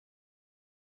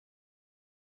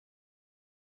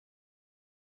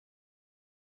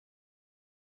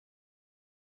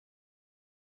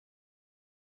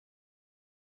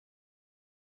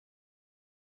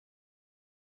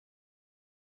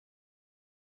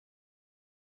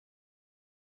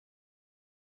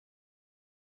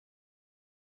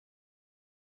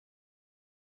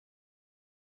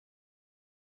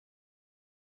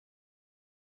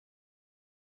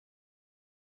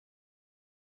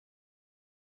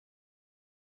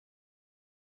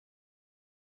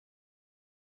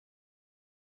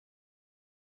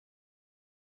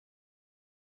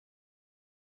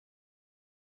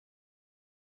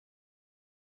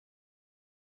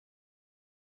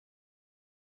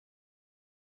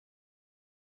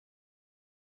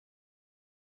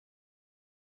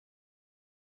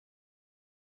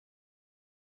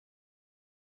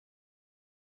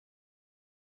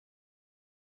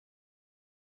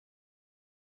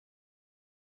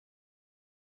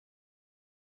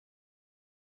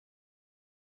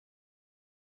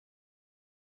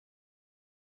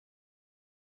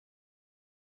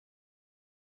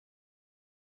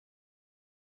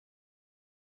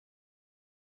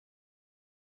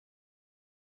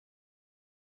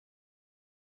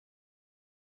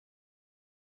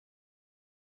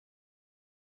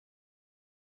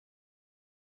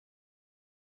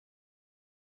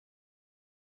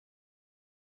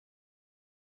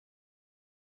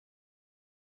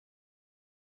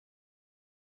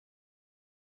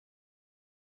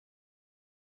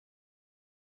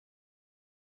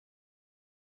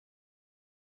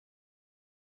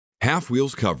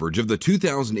Half-Wheel's coverage of the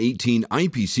 2018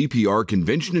 IPCPR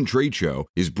Convention and Trade Show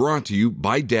is brought to you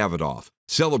by Davidoff,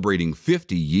 celebrating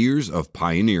 50 years of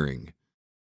pioneering.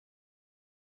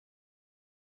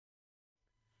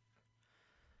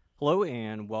 Hello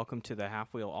and welcome to the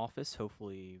Half-Wheel office.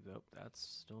 Hopefully,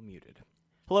 that's still muted.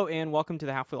 Hello and welcome to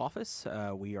the Half-Wheel office.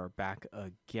 We are back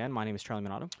again. My name is Charlie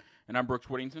Minato. And I'm Brooks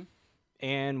Whittington.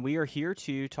 And we are here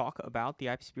to talk about the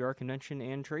IPCPR Convention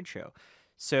and Trade Show.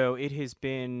 So it has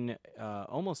been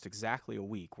almost exactly a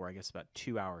week, or I guess about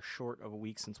 2 hours short of a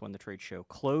week since when the trade show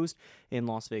closed in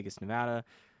Las Vegas, Nevada.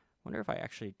 Wonder if I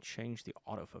actually changed the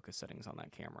autofocus settings on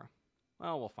that camera.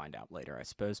 Well, we'll find out later, I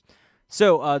suppose.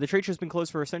 So the trade show has been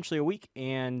closed for essentially a week,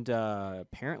 and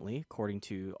apparently, according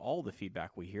to all the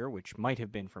feedback we hear, which might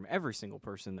have been from every single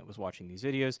person that was watching these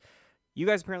videos, you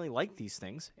guys apparently like these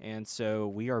things, and so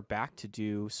we are back to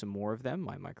do some more of them.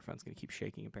 My microphone's going to keep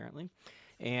shaking, apparently.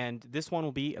 And this one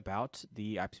will be about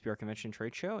the IPCPR Convention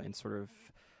Trade Show and sort of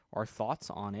our thoughts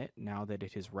on it now that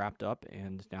it has wrapped up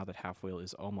and now that Half-Wheel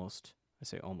is almost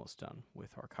done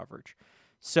with our coverage.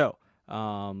 So,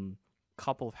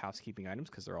 couple of housekeeping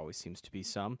items because there always seems to be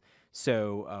some.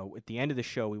 So at the end of the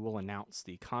show, we will announce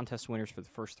the contest winners for the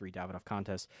first 3 Davidoff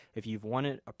contests. If you've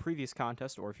won a previous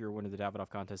contest or if you're winning the Davidoff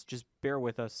contest, just bear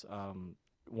with us.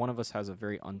 One of us has a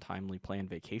very untimely planned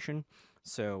vacation.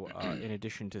 So in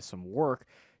addition to some work,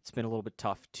 it's been a little bit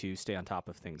tough to stay on top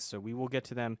of things. So we will get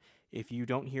to them. If you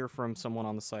don't hear from someone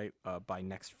on the site by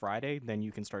next Friday, then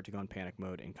you can start to go in panic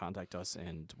mode and contact us,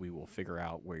 and we will figure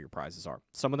out where your prizes are.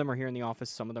 Some of them are here in the office.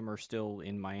 Some of them are still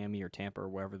in Miami or Tampa or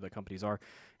wherever the companies are,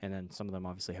 and then some of them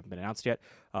obviously haven't been announced yet.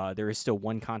 There is still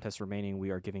one contest remaining.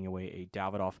 We are giving away a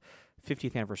Davidoff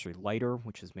 50th anniversary lighter,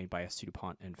 which is made by SC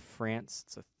DuPont in France.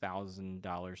 It's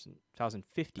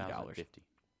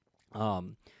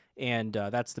 $1,050. And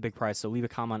that's the big prize. So leave a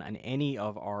comment on any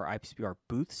of our IPCPR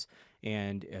booths,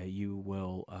 and you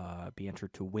will be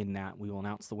entered to win that. We will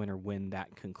announce the winner when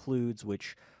that concludes,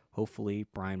 which hopefully,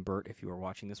 Brian Burt, if you are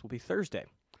watching this, will be Thursday.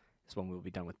 Is when we will be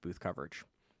done with booth coverage,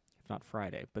 if not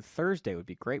Friday. But Thursday would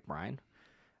be great, Brian.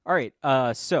 All right,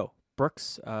 so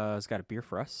Brooks has got a beer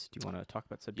for us. Do you want to talk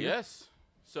about said beer? Yes.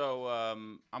 So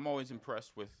I'm always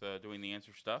impressed with doing the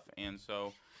answer stuff, and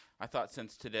so I thought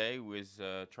since today was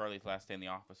Charlie's last day in the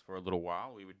office for a little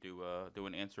while, we would do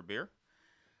an Answer beer.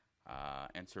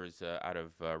 Answer is out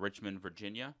of Richmond,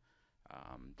 Virginia.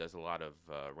 Does a lot of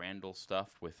Randall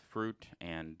stuff with fruit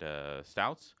and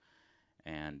stouts.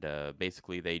 And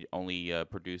basically they only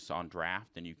produce on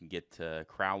draft, and you can get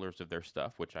crowlers of their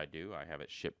stuff, which I do. I have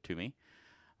it shipped to me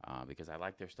because I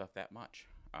like their stuff that much.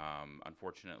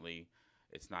 Unfortunately,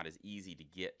 it's not as easy to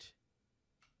get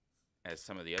as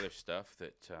some of the other stuff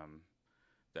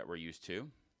that we're used to.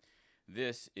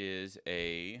 This is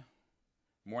a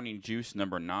Morning Juice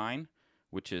number 9,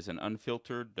 which is an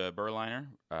unfiltered Berliner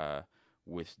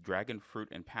with dragon fruit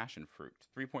and passion fruit,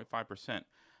 3.5%.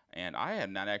 And I have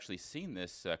not actually seen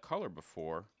this color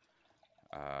before.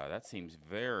 That seems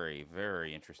very,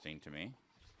 very interesting to me.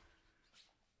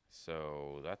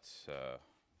 So that's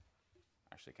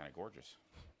actually kind of gorgeous.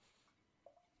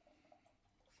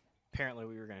 Apparently,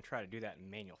 we were going to try to do that in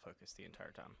manual focus the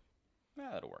entire time.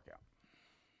 Yeah, that'll work out.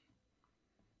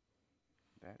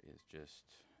 That is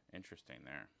just interesting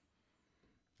there.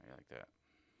 I like that.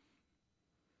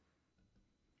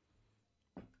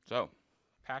 So,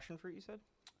 Passion fruit, you said?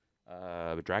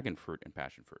 dragon fruit and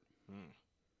passion fruit.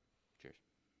 Cheers.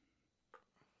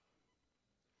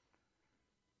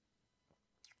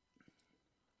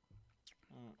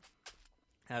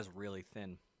 That's really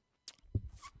thin.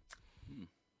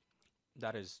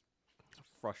 That is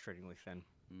frustratingly thin.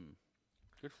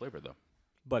 Good flavor, though.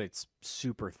 But it's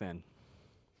super thin.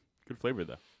 Good flavor,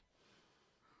 though.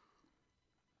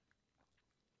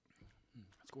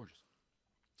 That's gorgeous.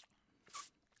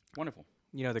 Wonderful.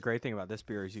 You know, the great thing about this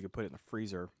beer is you could put it in the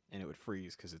freezer and it would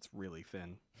freeze because it's really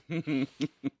thin.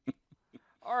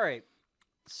 All right.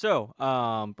 So,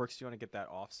 Brooks, do you want to get that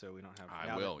off so we don't have...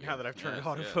 I will. Now that I've turned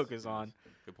autofocus on.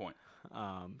 Good point.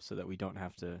 So that we don't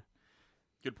have to...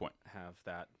 Good point. Have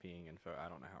that being info. I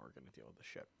don't know how we're going to deal with this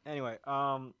shit. Anyway,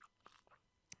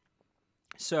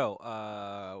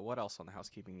 so what else on the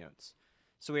housekeeping notes?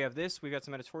 So we have this. We've got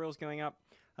some editorials going up.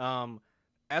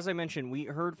 As I mentioned, we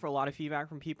heard for a lot of feedback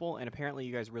from people, and apparently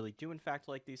you guys really do, in fact,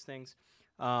 like these things.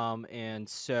 And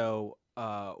so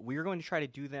we are going to try to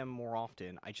do them more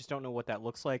often. I just don't know what that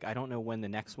looks like. I don't know when the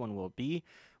next one will be.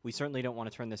 We certainly don't want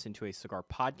to turn this into a cigar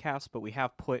podcast, but we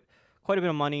have put quite a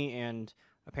bit of money, and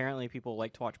apparently people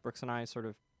like to watch Brooks and I sort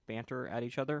of banter at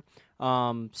each other.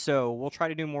 So we'll try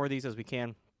to do more of these as we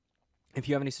can. If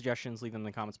you have any suggestions, leave them in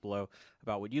the comments below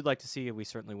about what you'd like to see. We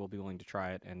certainly will be willing to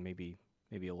try it, and maybe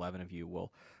 11 of you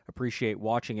will appreciate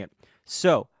watching it.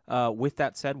 So, with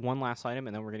that said, one last item,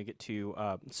 and then we're going to get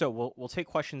to. So we'll take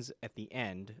questions at the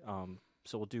end.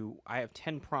 So we'll do. I have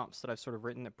 10 prompts that I've sort of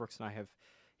written that Brooks and I have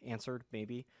answered,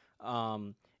 maybe.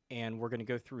 And we're going to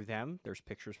go through them. There's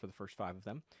pictures for the first 5 of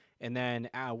them. And then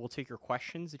we'll take your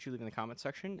questions that you leave in the comment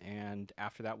section. And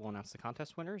after that, we'll announce the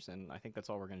contest winners. And I think that's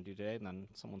all we're going to do today. And then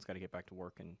someone's got to get back to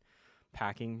work and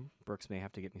packing. Brooks may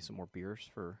have to get me some more beers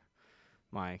for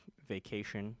my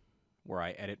vacation where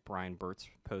I edit Brian Burt's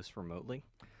posts remotely.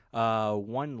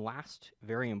 One last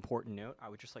very important note I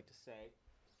would just like to say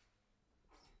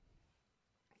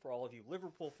for all of you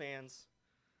Liverpool fans,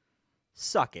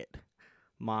 suck it.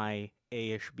 My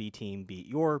A-ish B team beat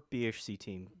your B-ish C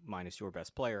team minus your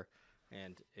best player,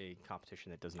 and a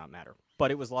competition that does not matter. But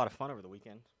it was a lot of fun over the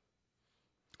weekend.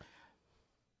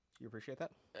 You appreciate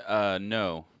that?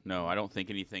 No, I don't think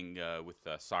anything with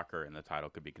soccer in the title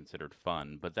could be considered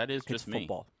fun, but that is just It's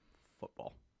football. me.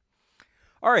 Football.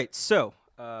 All right, so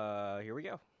here we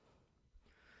go.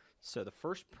 So the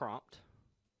first prompt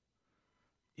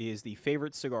is the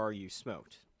favorite cigar you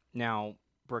smoked. Now,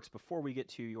 Brooks, before we get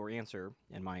to your answer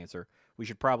and my answer, we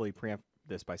should probably preempt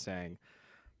this by saying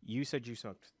you said you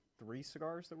smoked 3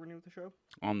 cigars that were new to the show?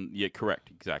 Yeah, correct,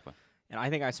 exactly. And I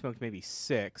think I smoked maybe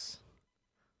 6,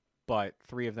 but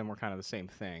 3 of them were kind of the same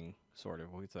thing, sort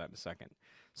of. We'll get to that in a second.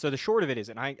 So the short of it is,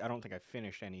 and I don't think I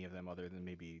finished any of them other than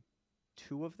maybe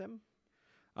 2 of them.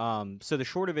 So the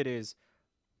short of it is,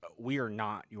 we are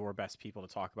not your best people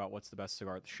to talk about what's the best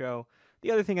cigar at the show.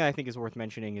 The other thing I think is worth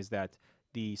mentioning is that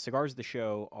the cigars of the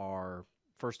show are,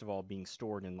 first of all, being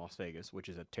stored in Las Vegas, which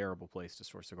is a terrible place to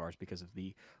store cigars because of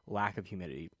the lack of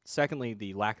humidity. Secondly,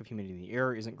 the lack of humidity in the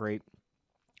air isn't great.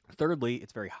 Thirdly,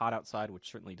 it's very hot outside,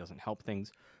 which certainly doesn't help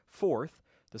things. Fourth,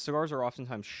 the cigars are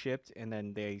oftentimes shipped and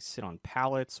then they sit on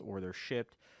pallets, or they're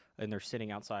shipped and they're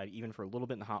sitting outside even for a little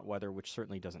bit in the hot weather, which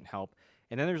certainly doesn't help.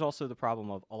 And then there's also the problem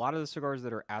of a lot of the cigars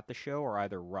that are at the show are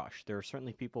either rushed. There are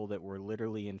certainly people that were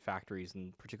literally in factories,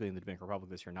 and particularly in the Dominican Republic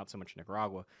this year, not so much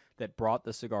Nicaragua, that brought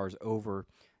the cigars over,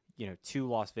 to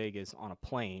Las Vegas on a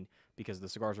plane because the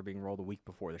cigars are being rolled a week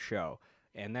before the show.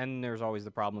 And then there's always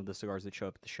the problem of the cigars that show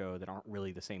up at the show that aren't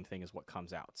really the same thing as what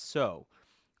comes out. So,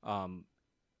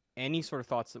 any sort of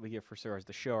thoughts that we give for cigars at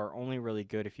the show are only really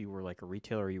good if you were like a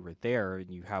retailer, you were there, and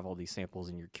you have all these samples,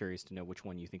 and you're curious to know which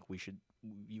one you think we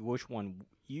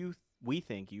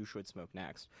think you should smoke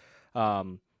next.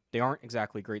 They aren't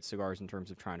exactly great cigars in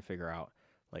terms of trying to figure out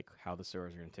like how the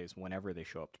cigars are going to taste whenever they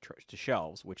show up to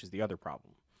shelves, which is the other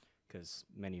problem, because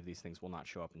many of these things will not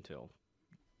show up until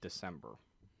December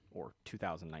or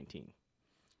 2019.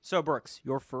 So, Brooks,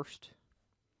 you're first.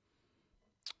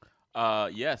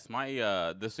 Yes, my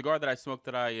the cigar that I smoked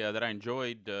that I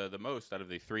enjoyed the most out of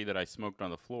the 3 that I smoked on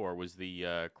the floor was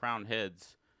the Crown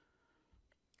Heads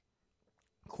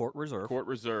Court Reserve. Court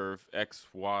Reserve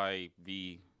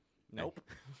XYV. Nope.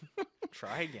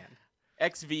 Try again.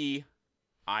 XVIII.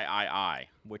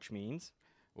 Which means?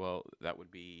 Well, that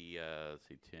would be let's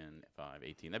see, 10, 5,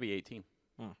 18. That'd be 18.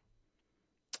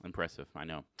 Impressive, I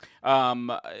know.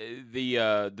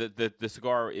 The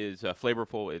cigar is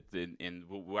flavorful. In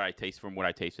what I taste from what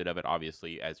I tasted of it,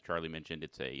 obviously, as Charlie mentioned,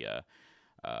 it's a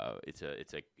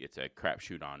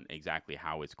crapshoot on exactly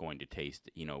how it's going to taste.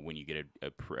 When you get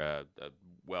a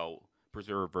well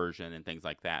preserved version and things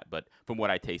like that. But from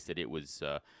what I tasted, it was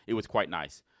quite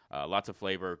nice. Lots of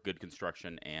flavor, good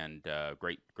construction, and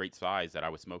great size that I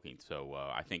was smoking. So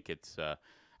I think it's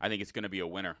going to be a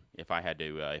winner if I had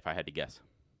to guess.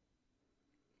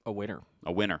 A winner.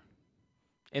 A winner.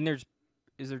 And there's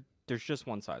just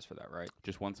one size for that, right?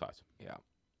 Just one size. Yeah.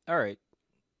 All right.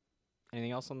 Anything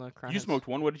else on the Crown You Heads? smoked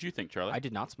one. What did you think, Charlie? I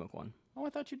did not smoke one. Oh,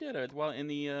 I thought you did. Well, in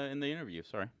the interview.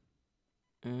 Sorry.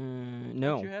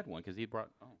 No. But you had one because he brought.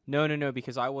 Oh. No.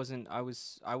 Because I wasn't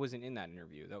in that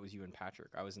interview. That was you and Patrick.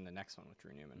 I was in the next one with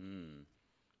Drew Newman.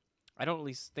 I don't at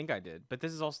least think I did. But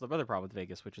this is also the other problem with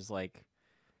Vegas, which is like,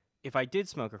 if I did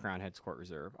smoke a Crown Heads Court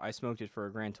Reserve, I smoked it for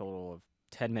a grand total of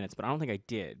 10 minutes, but I don't think I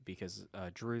did because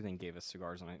Drew then gave us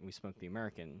cigars, and we smoked the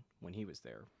American when he was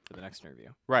there for the next interview.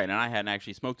 Right, and I hadn't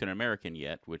actually smoked an American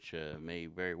yet, which may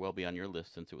very well be on your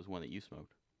list since it was one that you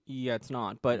smoked. Yeah, it's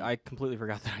not, but I completely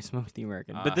forgot that I smoked the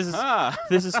American. But this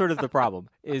is sort of the problem,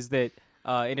 is that,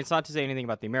 and it's not to say anything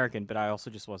about the American, but I also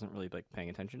just wasn't really like paying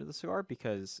attention to the cigar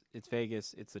because it's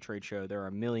Vegas, it's the trade show, there are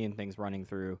a million things running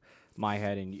through my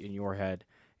head and in your head,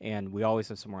 and we always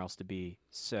have somewhere else to be,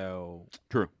 so...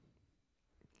 True.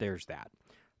 There's that.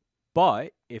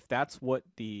 But if that's what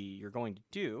you're going to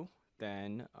do,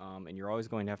 then and you're always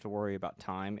going to have to worry about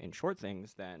time and short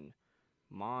things, then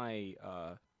my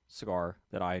cigar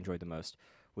that I enjoyed the most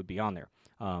would be on there.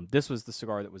 This was the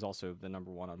cigar that was also the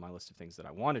number one on my list of things that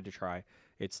I wanted to try.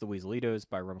 It's the Weaselitos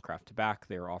by Rumcraft Tobacco.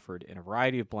 They are offered in a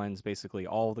variety of blends, basically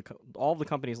all of the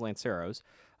company's Lanceros.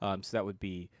 So that would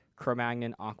be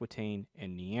Cro-Magnon, Aquitaine,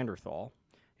 and Neanderthal.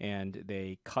 And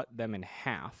they cut them in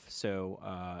half,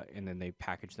 and then they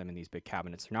package them in these big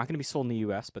cabinets. They're not going to be sold in the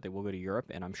U.S., but they will go to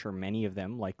Europe, and I'm sure many of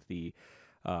them, like the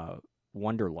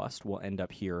Wonderlust, will end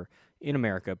up here in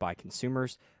America by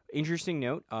consumers. Interesting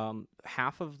note,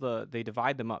 they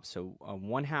divide them up. So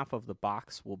one half of the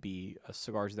box will be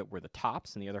cigars that were the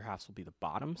tops, and the other halves will be the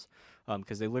bottoms,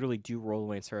 because they literally do roll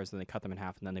the Lanceros, and they cut them in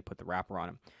half, and then they put the wrapper on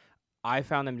them. I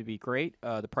found them to be great.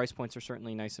 The price points are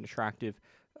certainly nice and attractive.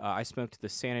 I smoked the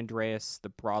San Andreas, the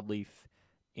Broadleaf,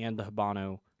 and the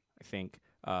Habano, I think.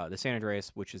 The San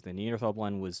Andreas, which is the Neanderthal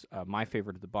blend, was my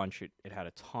favorite of the bunch. It had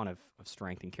a ton of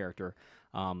strength and character.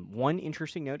 One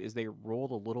interesting note is they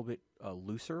rolled a little bit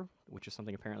looser, which is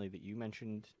something apparently that you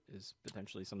mentioned is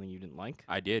potentially something you didn't like.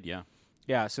 I did, yeah.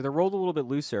 Yeah, so they're rolled a little bit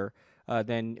looser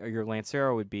than your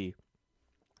Lancero would be.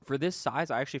 For this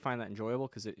size, I actually find that enjoyable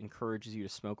because it encourages you to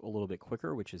smoke a little bit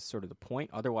quicker, which is sort of the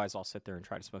point. Otherwise, I'll sit there and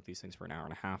try to smoke these things for an hour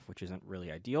and a half, which isn't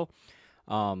really ideal.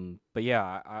 But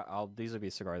yeah, these will be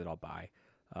a cigar that I'll buy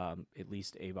at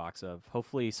least a box of.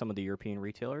 Hopefully, some of the European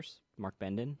retailers, Mark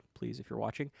Bendon, please, if you're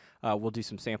watching, we'll do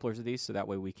some samplers of these so that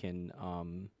way we can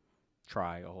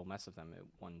try a whole mess of them at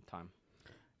one time.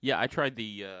 Yeah, I tried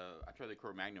the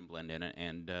Cro-Magnon blend in it,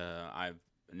 and I've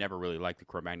never really liked the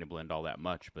Cro-Magnon blend all that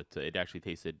much, but it actually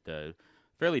tasted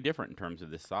fairly different in terms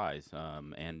of this size.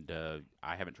 And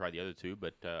I haven't tried the other two,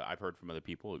 but I've heard from other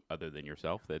people other than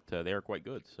yourself that they are quite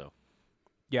good. So,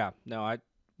 yeah, no,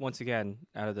 once again,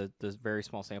 out of the very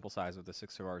small sample size of the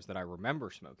 6 cigars that I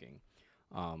remember smoking,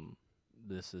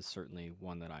 this is certainly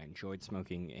one that I enjoyed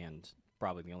smoking and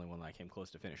probably the only one that I came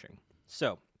close to finishing.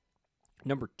 So, question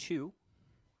number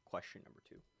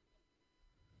 2.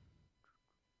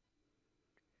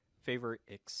 Favorite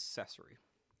accessory.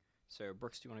 So,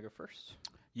 Brooks, do you want to go first?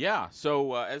 Yeah.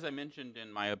 So, as I mentioned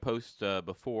in my post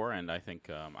before, and I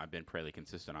think I've been fairly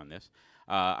consistent on this,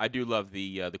 I do love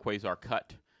the Quasar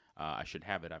cut. I should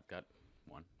have it. I've got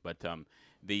one, but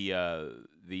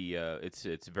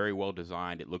it's very well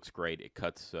designed. It looks great. It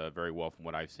cuts very well from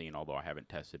what I've seen, although I haven't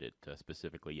tested it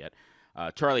specifically yet.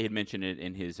 Charlie had mentioned it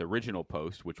in his original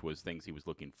post, which was things he was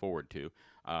looking forward to.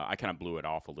 I kind of blew it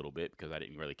off a little bit because I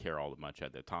didn't really care all that much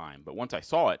at the time. But once I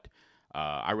saw it,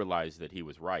 I realized that he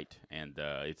was right, and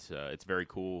it's very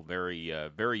cool, very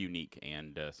unique,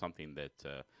 and something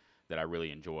that I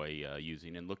really enjoy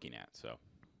using and looking at. So.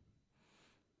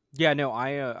 Yeah, no,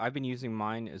 I've been using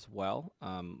mine as well.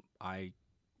 I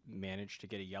managed to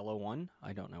get a yellow one.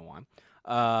 I don't know why.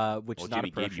 Which is not Jimmy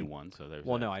a production. Gave you one, so there's.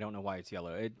 Well, no, I don't know why it's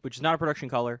yellow. Which is not a production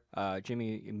color.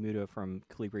 Jimmy Minato from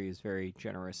Calibri is very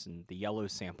generous in the yellow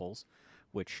samples,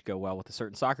 which go well with a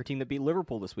certain soccer team that beat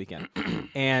Liverpool this weekend.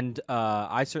 And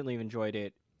I certainly have enjoyed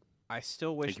it. I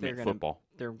still wish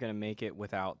they're gonna make it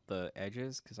without the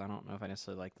edges because I don't know if I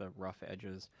necessarily like the rough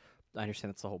edges. I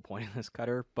understand that's the whole point of this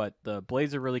cutter, but the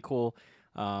blades are really cool,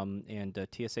 and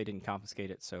TSA didn't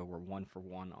confiscate it, so we're 1 for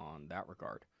 1 on that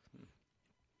regard.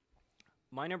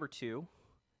 My number 2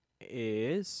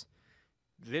 is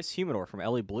this humidor from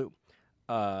LA Blue.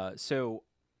 So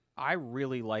I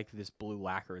really like this blue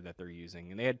lacquer that they're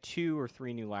using, and they had 2 or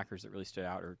 3 new lacquers that really stood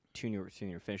out, or 2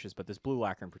 new finishes, but this blue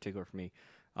lacquer in particular for me,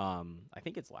 I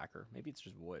think it's lacquer, maybe it's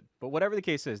just wood, but whatever the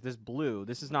case is, this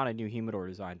is not a new humidor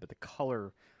design, but the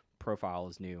color profile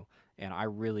is new, and I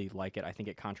really like it. I think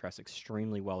it contrasts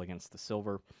extremely well against the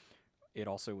silver. It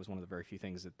also was one of the very few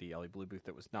things at the LA Blue booth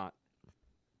that was not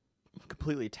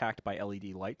completely attacked by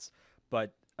LED lights.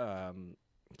 But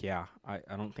yeah, I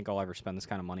don't think I'll ever spend this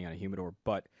kind of money on a humidor.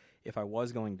 But if I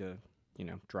was going to,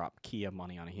 drop Kia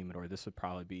money on a humidor, this would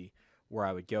probably be where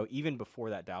I would go. Even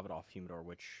before that Davidoff humidor,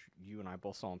 which you and I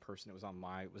both saw in person, it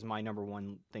was my number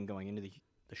one thing going into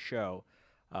the show.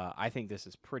 I think this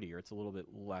is prettier. It's a little bit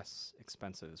less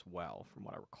expensive as well, from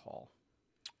what I recall.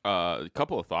 A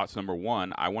couple of thoughts. Number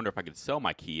 1, I wonder if I could sell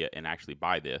my Kia and actually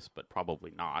buy this, but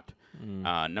probably not.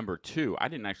 Number 2, I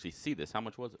didn't actually see this. How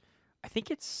much was it?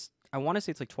 I want to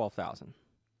say it's like $12,000. No,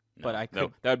 but I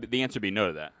could, the answer would be no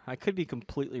to that. I could be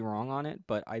completely wrong on it,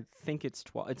 but I think it's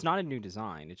 12. It's not a new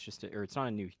design. It's just it's not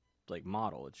a new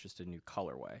model. It's just a new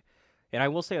colorway. And I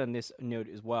will say on this note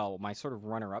as well, my sort of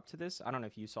runner-up to this, I don't know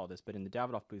if you saw this, but in the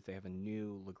Davidoff booth, they have a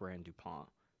new Legrand DuPont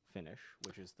finish,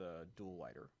 which is the dual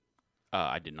lighter.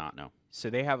 I did not know. So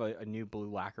they have a new blue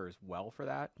lacquer as well for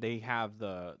that. They have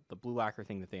the blue lacquer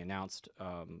thing that they announced,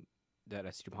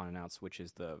 that SC DuPont announced, which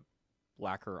is the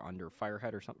lacquer under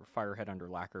Firehead or something, Firehead under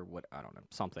lacquer. What I don't know,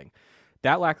 something.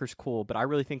 That lacquer's cool, but I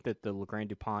really think that the Legrand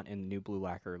DuPont and the new blue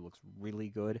lacquer looks really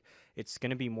good. It's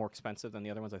going to be more expensive than the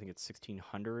other ones. I think it's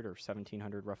 $1,600 or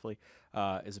 $1,700 roughly,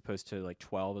 as opposed to like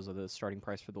 $12 as the starting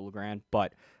price for the Legrand.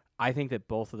 But I think that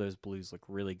both of those blues look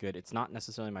really good. It's not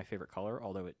necessarily my favorite color,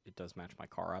 although it does match my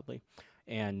car oddly.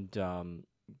 And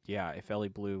yeah, if Ellie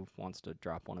Blue wants to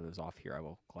drop one of those off here, I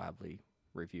will gladly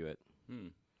review it.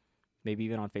 Maybe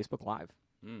even on Facebook Live.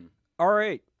 All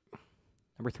right,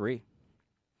 number 3.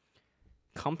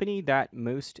 Company that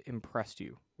most impressed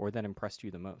you, or that impressed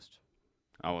you the most.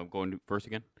 Oh, I'm going first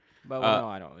again? But no,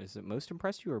 I don't. Is it most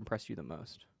impressed you or impressed you the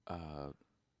most? I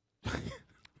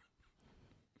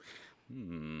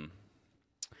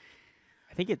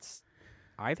think it's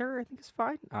either. I think it's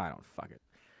fine. I don't. Fuck it.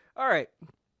 All right.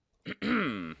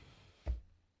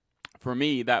 For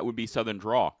me, that would be Southern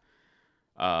Draw.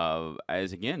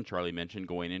 As again, Charlie mentioned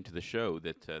going into the show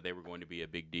that they were going to be a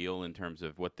big deal in terms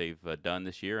of what they've done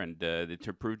this year, and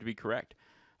it proved to be correct.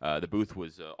 The booth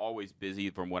was always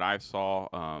busy from what I saw.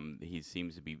 They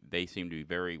seem to be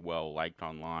very well liked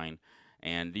online,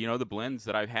 and the blends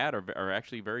that I've had are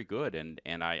actually very good,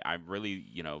 and I really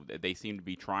they seem to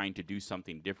be trying to do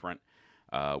something different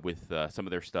with some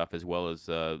of their stuff, as well as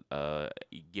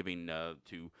giving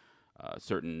to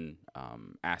certain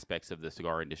aspects of the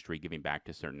cigar industry, giving back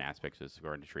to certain aspects of the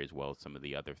cigar industry, as well as some of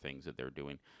the other things that they're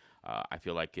doing. I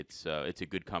feel like it's a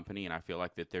good company, and I feel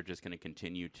like that they're just going to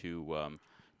continue to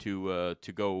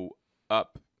go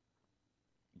up,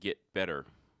 get better.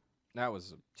 That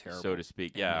was terrible, so to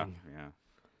speak. Yeah, yeah.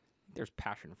 There's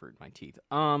passion fruit in my teeth.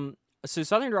 So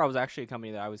Southern Draw was actually a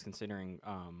company that I was considering,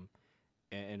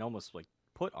 and almost like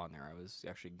put on there. I was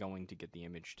actually going to get the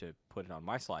image to put it on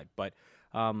my slide, but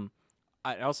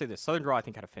I'll say this: Southern Draw, I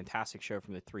think, had a fantastic show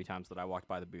from the 3 times that I walked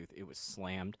by the booth. It was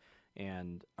slammed,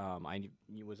 and I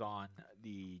was on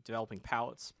the Developing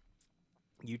Palates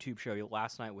YouTube show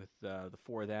last night with the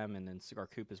 4 of them, and then Cigar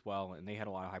Coop as well, and they had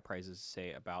a lot of high praises to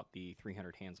say about the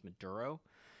 300 Hands Maduro.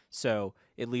 So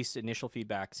at least initial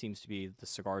feedback seems to be the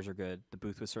cigars are good. The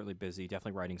booth was certainly busy,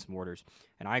 definitely writing some orders,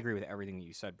 and I agree with everything that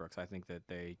you said, Brooks. I think that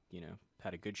they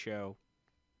had a good show.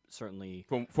 Certainly,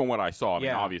 from what I saw, I mean,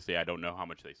 Yeah. obviously, I don't know how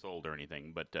much they sold or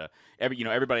anything, but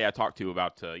everybody I talked to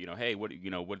about hey, what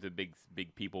are the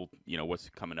big people, what's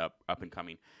coming up and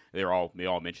coming, they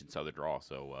all mentioned Southern Draw,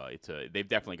 so they've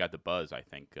definitely got the buzz, I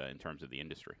think, in terms of the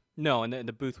industry. No, and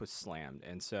the booth was slammed,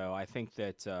 and so I think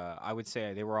that I would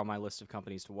say they were on my list of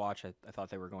companies to watch. I thought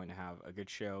they were going to have a good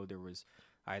show.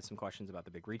 I had some questions about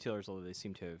the big retailers, although they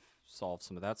seem to have solved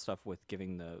some of that stuff with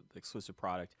giving the exclusive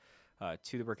product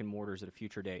to the brick and mortars at a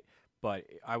future date. But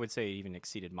I would say it even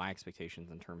exceeded my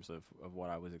expectations in terms of what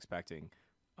I was expecting,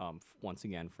 once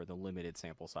again, for the limited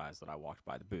sample size that I walked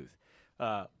by the booth.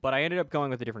 But I ended up going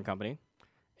with a different company,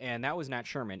 and that was Nat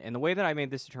Sherman. And the way that I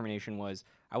made this determination was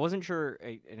I wasn't sure,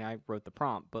 and I wrote the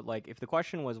prompt, but like if the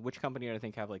question was which company did I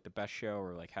think have like the best show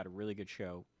or like had a really good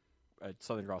show,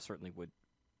 Southern Draw certainly would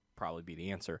probably be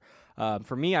the answer.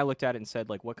 For me, I looked at it and said,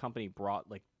 like, what company brought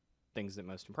like things that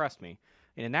most impressed me?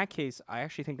 And in that case, I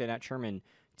actually think that Nat Sherman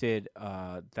did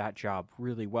that job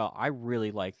really well. I really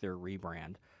like their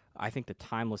rebrand. I think the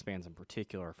timeless bands in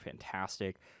particular are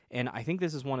fantastic. And I think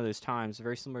this is one of those times,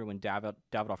 very similar to when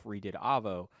Davidoff redid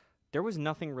Avo, there was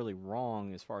nothing really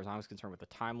wrong as far as I was concerned with the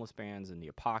timeless bands and the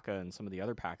Apaca and some of the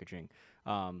other packaging.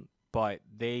 But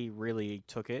they really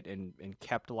took it and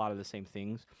kept a lot of the same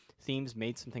themes,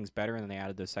 made some things better, and then they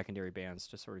added those secondary bands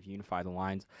to sort of unify the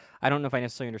lines. I don't know if I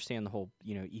necessarily understand the whole,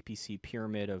 EPC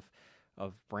pyramid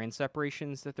of brand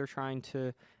separations that they're trying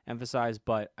to emphasize,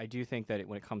 but I do think that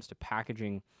when it comes to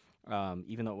packaging,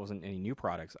 even though it wasn't any new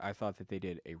products, I thought that they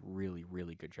did a really,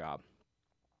 really good job.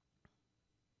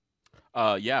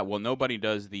 Yeah, well, nobody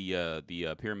does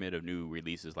the pyramid of new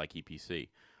releases like EPC.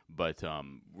 But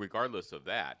regardless of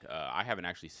that, I haven't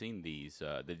actually seen these.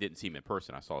 They didn't see them in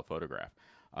person. I saw a photograph,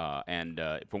 and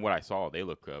from what I saw, they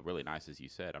look really nice, as you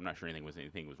said. I'm not sure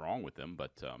anything was wrong with them,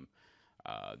 but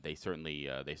they certainly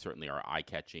are eye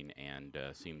catching and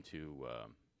seem to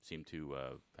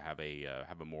have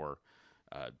a more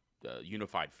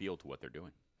unified feel to what they're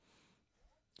doing.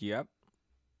 Yep.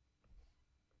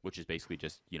 Which is basically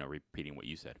just repeating what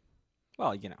you said.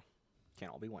 Well,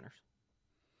 can't all be winners.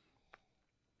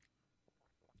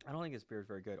 I don't think this beer is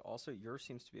very good. Also, yours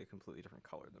seems to be a completely different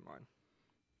color than mine.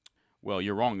 Well,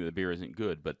 you're wrong that the beer isn't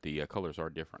good, but the colors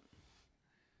are different.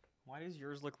 Why does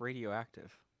yours look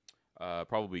radioactive?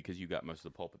 Probably because you got most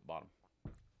of the pulp at the bottom.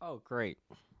 Oh, great.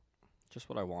 Just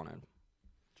what I wanted.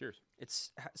 Cheers.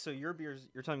 So your beer's,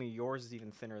 you're telling me yours is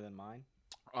even thinner than mine?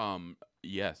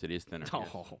 Yes, it is thinner.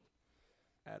 Oh. Yes.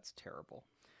 That's terrible.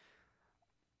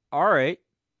 All right.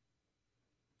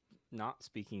 Not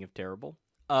speaking of terrible.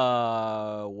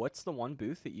 What's the one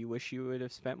booth that you wish you would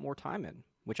have spent more time in?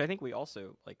 Which I think we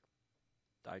also like.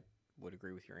 I would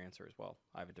agree with your answer as well.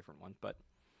 I have a different one, but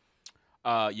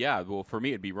yeah. Well, for me,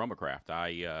 it'd be Romacraft.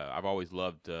 I've always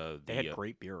loved they had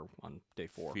great beer on day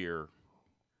 4. Fear.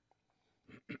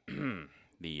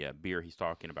 The beer he's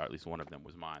talking about, at least one of them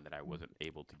was mine that I wasn't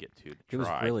able to get to try. It was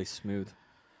really smooth.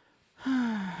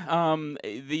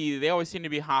 They always seem to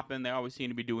be hopping. They always seem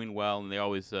to be doing well, and they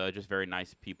always just very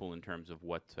nice people in terms of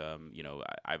what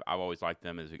I've always liked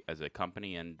them as a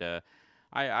company, and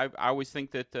I always think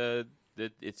that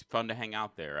that it's fun to hang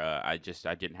out there. I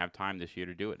didn't have time this year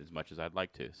to do it as much as I'd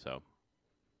like to. So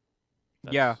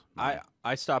yeah,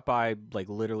 I stopped by like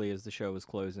literally as the show was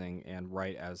closing, and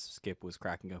right as Skip was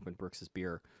cracking open Brooks's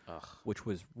beer, which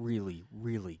was really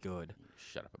really good.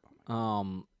 Shut up about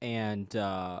it.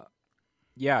 And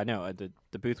yeah, no,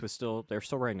 the booth was they're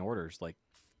still writing orders, like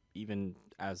even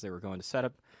as they were going to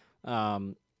setup.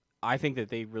 I think that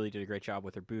they really did a great job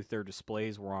with their booth. Their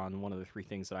displays were on one of the 3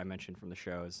 things that I mentioned from the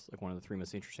show is like one of the 3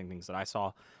 most interesting things that I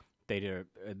saw. They did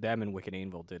them and Wicked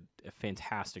Anvil did a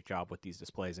fantastic job with these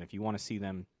displays. And if you want to see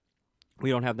them, we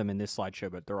don't have them in this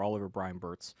slideshow, but they're all over Brian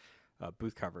Burt's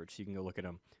booth coverage, so you can go look at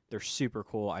them. They're super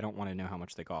cool. I don't want to know how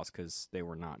much they cost because they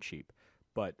were not cheap.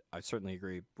 But I certainly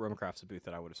agree. Romacraft's a booth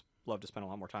that I would have loved to spend a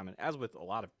lot more time in, as with a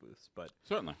lot of booths. But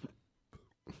Certainly.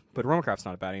 But Romacraft's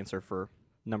not a bad answer for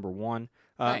number 1.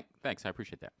 Thanks, I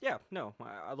appreciate that. Yeah, no.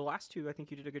 The last 2, I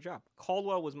think you did a good job.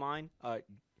 Caldwell was mine.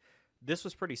 This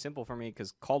was pretty simple for me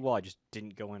because Caldwell, I just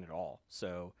didn't go in at all.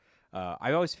 So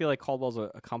I always feel like Caldwell's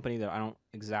a company that I don't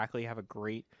exactly have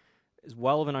as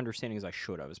well of an understanding as I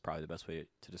should have, is probably the best way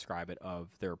to describe it, of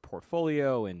their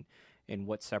portfolio and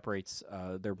what separates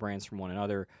their brands from one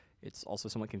another. It's also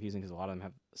somewhat confusing because a lot of them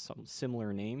have some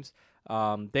similar names.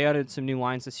 They added some new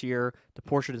lines this year. The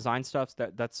Porsche design stuff,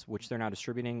 that's which they're now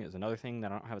distributing, is another thing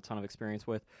that I don't have a ton of experience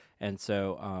with. And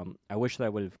so I wish that I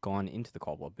would have gone into the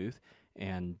Caldwell booth.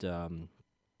 And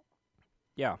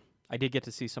yeah, I did get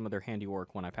to see some of their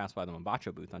handiwork when I passed by the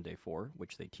Mombacho booth on day 4,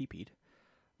 which they TP'd.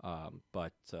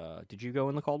 But did you go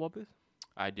in the Caldwell booth?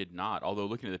 I did not, although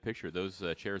looking at the picture, those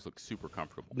chairs look super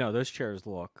comfortable. No, those chairs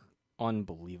look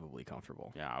unbelievably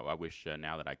comfortable. Yeah, I wish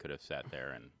now that I could have sat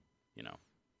there and,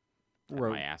 had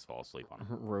Wrote- my ass fall asleep on them.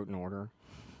 Wrote an order.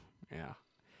 Yeah.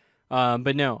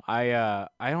 But no, I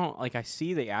don't like. I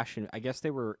see the Ashton. I guess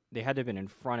they had to have been in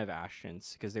front of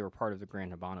Ashton's because they were part of the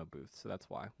Grand Habano booth, so that's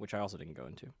why. Which I also didn't go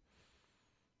into.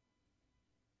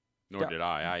 Nor did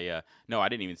I. No, I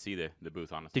didn't even see the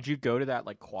booth, honestly. Did you go to that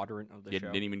like quadrant of the show?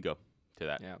 Didn't even go to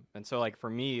that Yeah, and so like for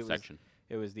me, section.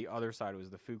 It was the other side. It was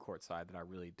the food court side that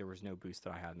there was no booths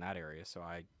that I had in that area, so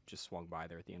I just swung by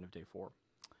there at the end of day 4.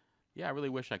 Yeah, I really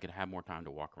wish I could have more time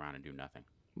to walk around and do nothing.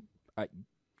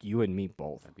 You and me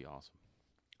both. That'd be awesome.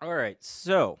 All right,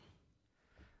 so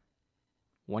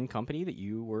one company that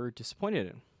you were disappointed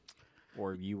in,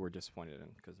 or you were disappointed in,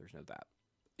 because there's no that.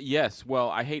 Yes, well,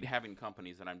 I hate having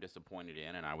companies that I'm disappointed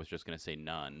in, and I was just going to say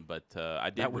none, but I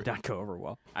did. That would not go over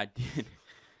well. I did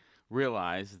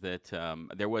realize that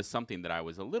there was something that I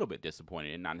was a little bit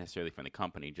disappointed in, not necessarily from the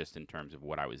company, just in terms of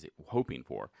what I was hoping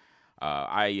for.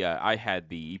 I had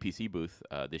the EPC booth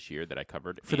this year that I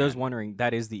covered. For those wondering,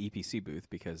 that is the EPC booth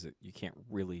because you can't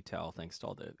really tell thanks to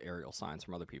all the aerial signs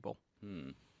from other people.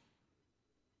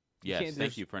 Yes,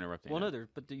 thank you for interrupting. Well, no,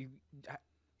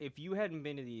 if you hadn't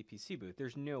been to the EPC booth,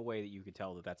 there's no way that you could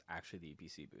tell that that's actually the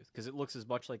EPC booth because it looks as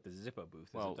much like the Zippo booth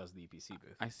as it does the EPC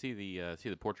booth. I see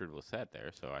the portrait of Lisette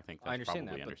there, so I think that's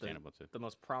probably understandable too. The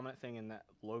most prominent thing in that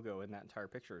logo in that entire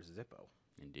picture is Zippo.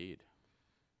 Indeed.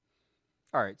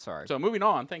 All right, sorry. So moving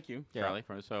on, thank you, Yeah. Charlie.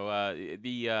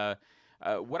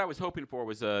 What I was hoping for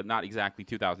was not exactly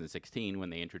 2016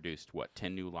 when they introduced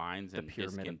 10 new lines and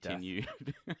discontinued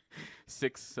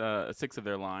 6 of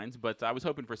their lines, but I was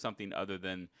hoping for something other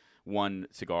than one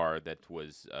cigar that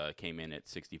came in at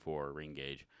 64 ring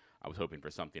gauge. I was hoping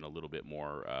for something a little bit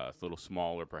more, a little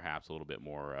smaller, perhaps a little bit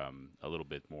more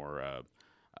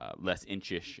less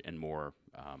inchish and more,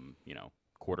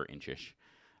 quarter inchish.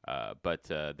 But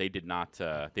they did not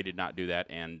do that,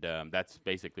 and that's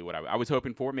basically what I was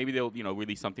hoping for. Maybe they'll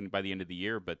release something by the end of the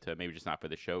year, but maybe just not for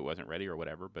the show. It wasn't ready or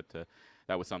whatever. But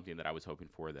that was something that I was hoping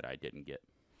for that I didn't get.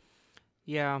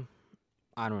 Yeah,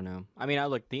 I don't know. I mean,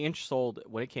 the inch sold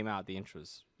when it came out. The inch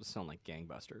was selling like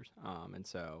gangbusters, and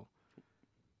so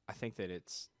I think that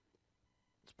it's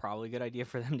probably a good idea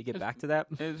for them to get back to that.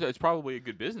 It's probably a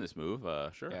good business move.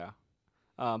 Sure. Yeah,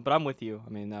 but I'm with you. I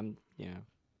mean,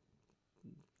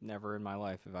 never in my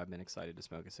life have I been excited to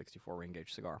smoke a 64 ring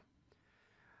gauge cigar.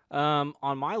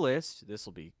 On my list, this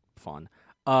will be fun.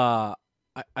 Not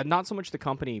so much the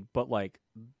company, but like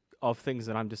of things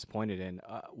that I'm disappointed in.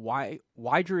 Why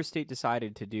Drew Estate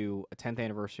decided to do a 10th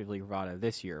anniversary of Liga Privada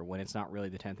this year when it's not really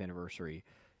the 10th anniversary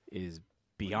is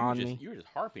beyond me. You were just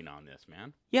harping on this,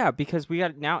 man. Yeah, because we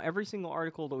got now every single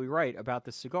article that we write about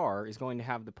this cigar is going to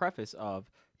have the preface of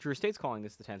Drew Estate's calling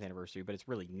this the 10th anniversary, but it's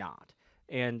really not.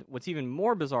 And what's even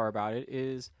more bizarre about it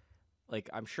is, like,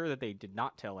 I'm sure that they did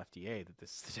not tell FDA that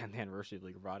this is the 10th anniversary of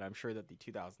Liga Privada. I'm sure that the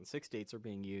 2006 dates are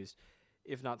being used,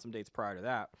 if not some dates prior to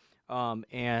that.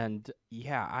 And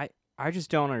yeah, I just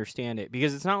don't understand it,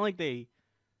 because it's not like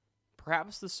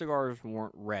perhaps the cigars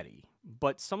weren't ready,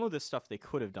 but some of this stuff they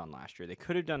could have done last year. They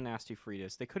could have done Nasty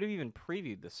Fritas. They could have even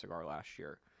previewed this cigar last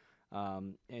year,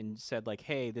 and said, like,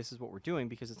 hey, this is what we're doing,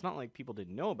 because it's not like people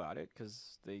didn't know about it,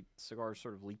 because the cigars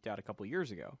sort of leaked out a couple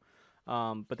years ago.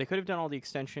 But they could have done all the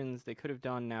extensions. They could have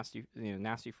done Nasty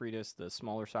Fritas, the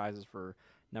smaller sizes for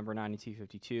number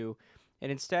 9252, and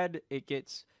instead it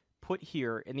gets put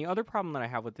here. And the other problem that I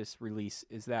have with this release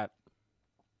is that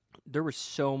there was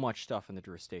so much stuff in the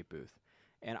Drew Estate booth,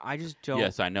 and I just don't.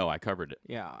 Yes, I know. I covered it.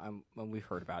 Yeah, we've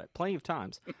heard about it plenty of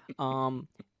times.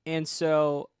 And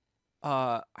so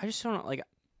I just don't like.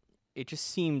 It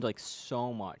just seemed like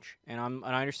so much, and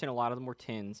I understand a lot of them were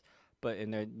tins, but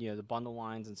in the bundle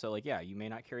lines, and so like, yeah, you may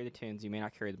not carry the tins, you may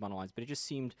not carry the bundle lines, but it just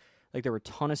seemed like there were a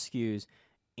ton of SKUs,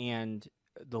 and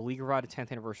the Liga Privada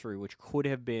 10th anniversary, which could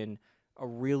have been a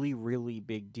really, really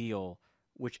big deal,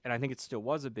 and I think it still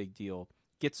was a big deal,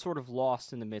 gets sort of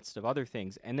lost in the midst of other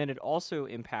things. And then it also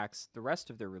impacts the rest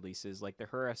of their releases, like the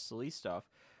Jerez Solis stuff,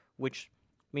 which,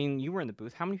 I mean, you were in the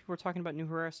booth. How many people were talking about new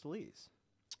Jerez Solis?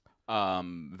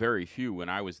 Very few when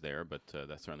I was there, but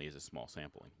that certainly is a small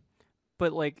sampling.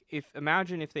 But, like,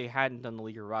 imagine if they hadn't done the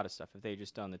Liga Privada stuff, if they had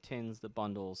just done the tins, the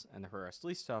bundles, and the Jerez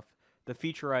Solis stuff, the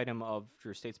feature item of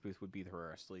Drew Estate's booth would be the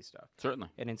Jerez Solis stuff. Certainly.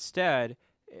 And instead,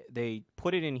 they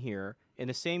put it in here in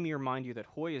the same year, mind you, that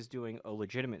Hoya is doing a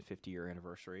legitimate 50-year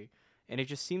anniversary, and it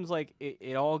just seems like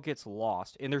it all gets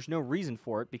lost, and there's no reason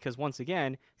for it, because once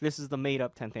again, this is the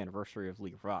made-up 10th anniversary of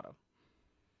Liga Privada.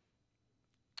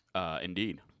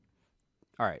 Indeed.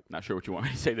 All right. Not sure what you want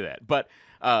me to say to that, but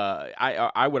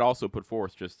I would also put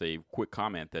forth just a quick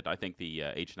comment that I think the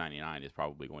H99 is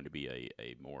probably going to be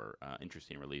a more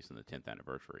interesting release than the 10th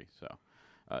anniversary. So,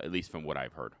 at least from what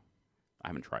I've heard. I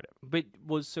haven't tried it. But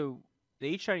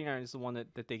the H99 is the one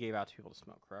that they gave out to people to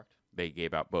smoke, correct? They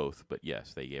gave out both, but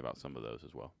yes, they gave out some of those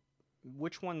as well.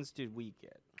 Which ones did we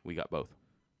get? We got both.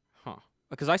 Huh.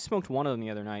 Because I smoked one of them the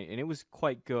other night, and it was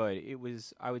quite good. It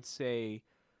was, I would say,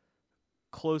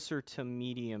 closer to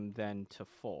medium than to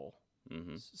full.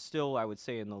 Mm-hmm. Still, I would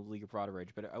say in the Liga Privada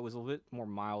range, but it was a little bit more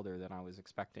milder than I was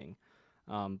expecting.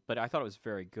 But I thought it was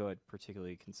very good,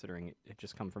 particularly considering it had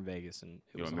just come from Vegas. And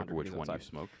You don't remember which one you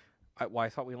smoked? I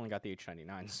thought we only got the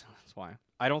H99, so that's why.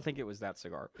 I don't think it was that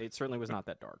cigar. It certainly was not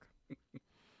that dark.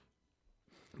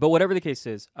 But whatever the case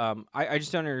is, I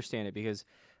just don't understand it, because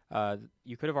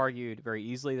you could have argued very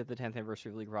easily that the 10th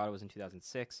anniversary of Liga Privada was in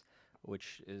 2006,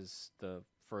 which is the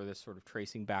furthest sort of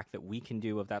tracing back that we can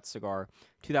do of that cigar.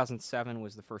 2007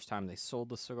 was the first time they sold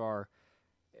the cigar.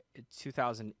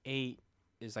 2008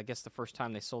 is, I guess, the first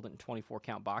time they sold it in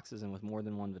 24-count boxes and with more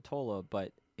than one Vitola,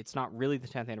 but it's not really the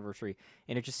 10th anniversary,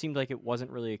 and it just seemed like it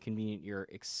wasn't really a convenient year,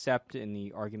 except in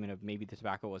the argument of maybe the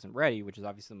tobacco wasn't ready, which is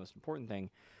obviously the most important thing.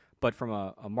 But from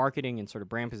a marketing and sort of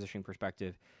brand positioning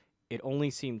perspective, it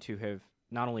only seemed to have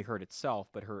not only hurt itself,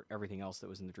 but hurt everything else that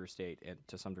was in the Drew Estate, and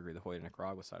to some degree the Hoya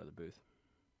Nicaragua side of the booth.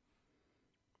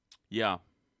 Yeah.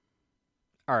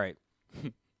 All right.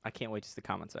 I can't wait to see the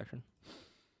comment section.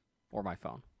 Or my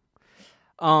phone.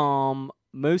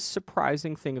 Most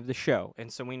surprising thing of the show.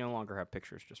 And so we no longer have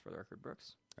pictures, just for the record,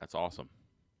 Brooks. That's awesome.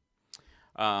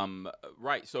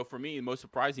 Right. So for me, the most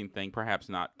surprising thing, perhaps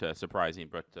not surprising,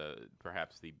 but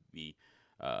perhaps the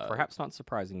perhaps not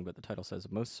surprising, but the title says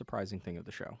most surprising thing of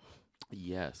the show.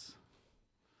 Yes.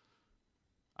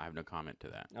 I have no comment to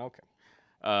that. Okay.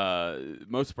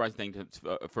 Most surprising thing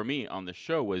for me on the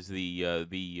show was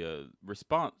the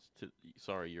response to.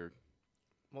 Sorry, you're.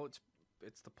 Well,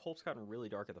 it's the pulp's gotten really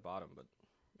dark at the bottom, but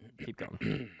keep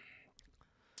going.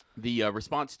 The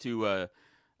response to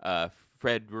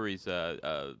Fred Brewery's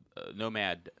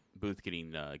Nomad booth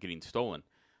getting stolen.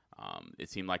 It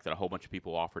seemed like that a whole bunch of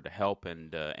people offered to help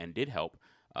and did help,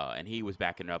 and he was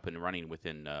backing up and running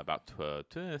within about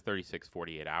 36,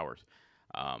 48 hours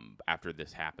after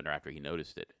this happened, or after he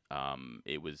noticed it.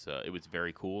 It was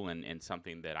very cool and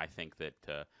something that I think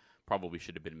that probably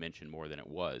should have been mentioned more than it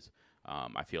was.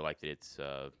 I feel like that it's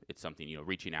something,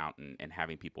 reaching out and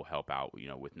having people help out,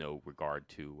 with no regard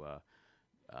to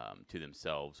to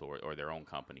themselves or their own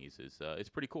companies is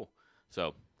pretty cool.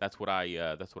 So that's what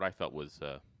I felt was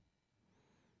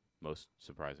most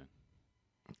surprising.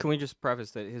 Can we just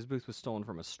preface that his booth was stolen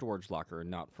from a storage locker and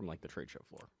not from like the trade show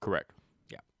floor? Correct.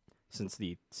 Yeah, since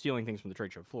the stealing things from the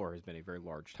trade show floor has been a very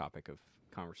large topic of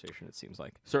conversation, it seems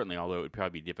like. Certainly, although it would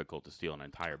probably be difficult to steal an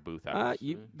entire booth out.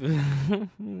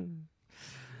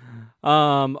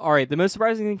 All right. The most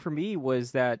surprising thing for me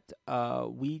was that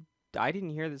I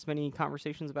didn't hear as many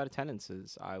conversations about attendance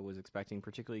as I was expecting,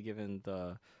 particularly given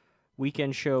the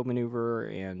weekend show maneuver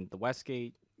and the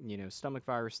Westgate, stomach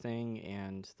virus thing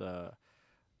and the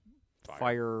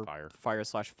fire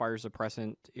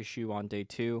suppressant issue on day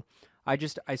 2. I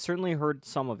certainly heard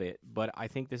some of it, but I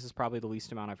think this is probably the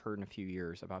least amount I've heard in a few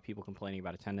years about people complaining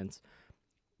about attendance.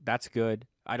 That's good.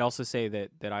 I'd also say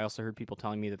that I also heard people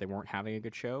telling me that they weren't having a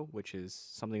good show, which is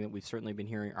something that we've certainly been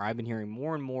hearing, or I've been hearing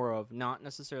more and more of, not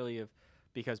necessarily of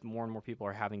because more and more people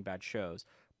are having bad shows,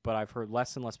 but I've heard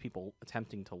less and less people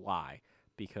attempting to lie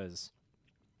because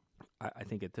I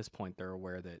think at this point they're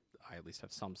aware that I at least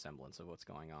have some semblance of what's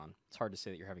going on. It's hard to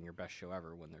say that you're having your best show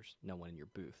ever when there's no one in your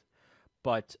booth.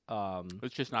 But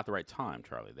it's just not the right time,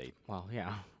 Charlie.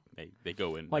 Yeah. They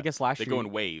go in. Well, I guess last year they go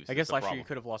in waves. I guess last year you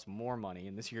could have lost more money,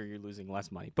 and this year you're losing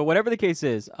less money. But whatever the case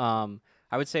is, I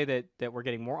would say that we're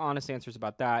getting more honest answers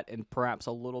about that, and perhaps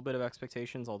a little bit of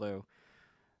expectations. Although,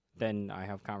 then I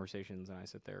have conversations and I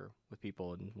sit there with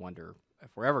people and wonder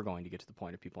if we're ever going to get to the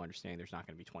point of people understanding there's not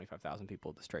going to be 25,000 people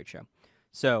at this trade show.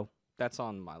 So that's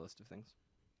on my list of things.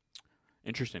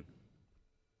 Interesting.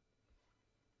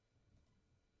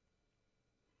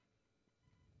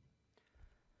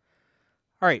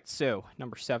 All right, so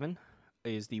number 7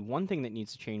 is the one thing that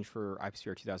needs to change for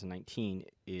IPCPR 2019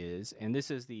 is, and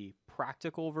this is the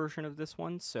practical version of this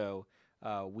one, so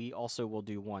we also will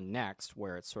do one next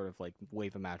where it's sort of like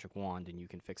wave a magic wand and you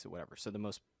can fix it, whatever. So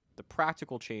the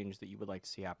practical change that you would like to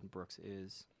see happen, Brooks,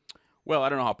 is? Well, I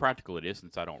don't know how practical it is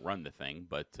since I don't run the thing,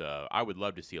 but I would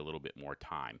love to see a little bit more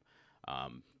time.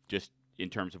 Just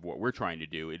in terms of what we're trying to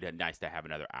do, it'd be nice to have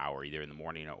another hour, either in the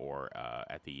morning or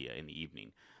in the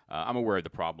evening. I'm aware of the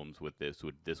problems with this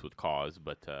would cause,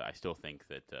 but I still think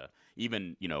that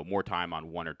even more time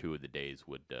on one or two of the days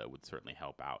would certainly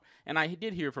help out. And I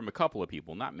did hear from a couple of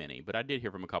people, not many, but I did hear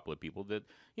from a couple of people that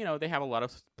they have a lot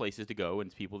of places to go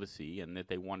and people to see, and that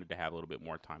they wanted to have a little bit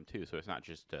more time too. So it's not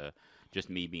just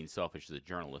me being selfish as a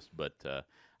journalist, but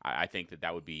I think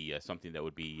that would be something that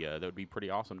would be pretty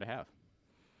awesome to have.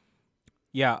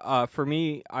 Yeah, for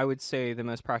me, I would say the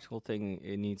most practical thing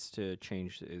it needs to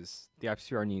change is the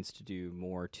IPCPR needs to do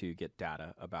more to get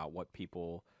data about what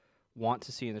people want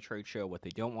to see in the trade show, what they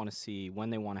don't want to see,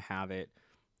 when they want to have it,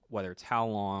 whether it's how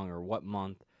long or what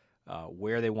month,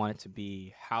 where they want it to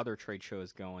be, how their trade show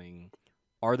is going.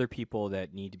 Are there people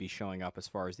that need to be showing up as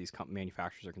far as these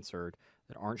manufacturers are concerned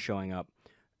that aren't showing up?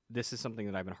 This is something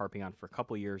that I've been harping on for a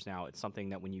couple of years now. It's something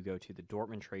that when you go to the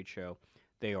Dortmund trade show,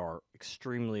 they are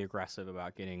extremely aggressive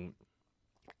about getting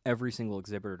every single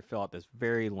exhibitor to fill out this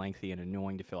very lengthy and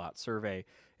annoying to fill out survey,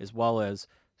 as well as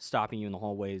stopping you in the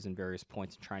hallways and various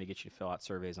points and trying to get you to fill out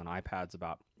surveys on iPads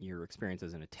about your experience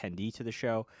as an attendee to the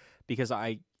show. Because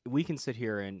we can sit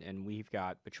here and we've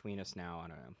got between us now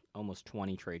on almost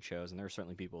 20 trade shows, and there are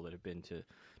certainly people that have been to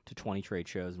 20 trade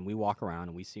shows, and we walk around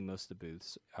and we see most of the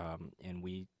booths, and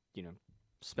we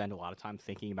spend a lot of time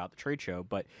thinking about the trade show.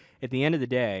 But at the end of the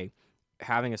day,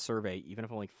 having a survey, even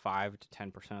if only 5 to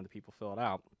 10% of the people fill it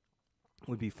out,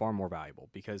 would be far more valuable,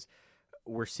 because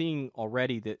we're seeing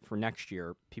already that for next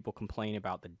year, people complain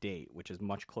about the date, which is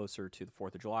much closer to the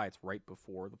 4th of July. It's right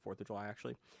before the 4th of July,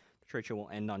 actually. The trade show will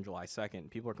end on July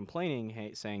 2nd. People are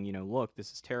complaining, saying, look,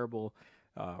 this is terrible.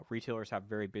 Retailers have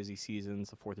very busy seasons,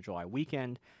 the 4th of July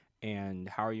weekend, and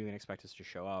how are you going to expect us to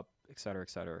show up, et cetera, et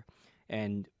cetera.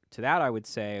 And to that, I would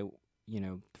say,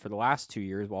 for the last 2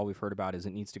 years, all we've heard about is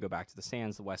it needs to go back to the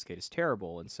Sands. The Westgate is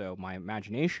terrible. And so my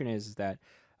imagination is that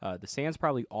the Sands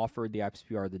probably offered the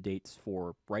IPCPR the dates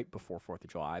for right before 4th of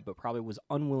July, but probably was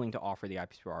unwilling to offer the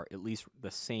IPCPR at least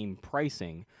the same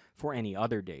pricing for any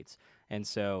other dates. And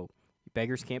so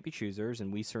beggars can't be choosers,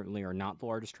 and we certainly are not the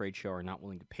largest trade show, are not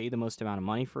willing to pay the most amount of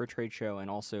money for a trade show, and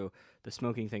also the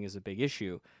smoking thing is a big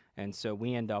issue. And so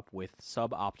we end up with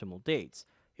suboptimal dates.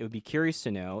 It would be curious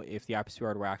to know if the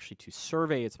IPCPR were actually to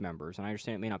survey its members, and I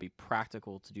understand it may not be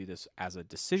practical to do this as a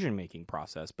decision-making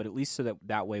process, but at least so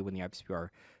that way when the IPCPR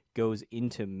goes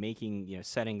into making,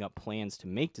 setting up plans to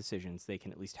make decisions, they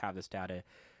can at least have this data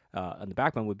on the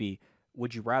backbone.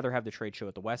 Would you rather have the trade show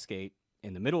at the Westgate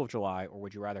in the middle of July, or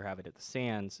would you rather have it at the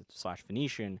Sands /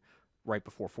 Venetian right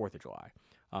before 4th of July?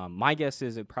 My guess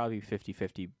is it'd probably be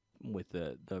 50-50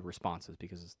 the responses,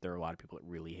 because there are a lot of people that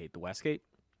really hate the Westgate.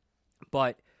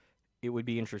 But it would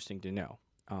be interesting to know.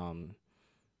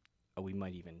 We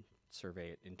might even survey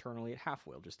it internally at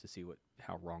Halfwheel just to see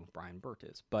how wrong Brian Burt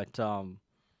is. But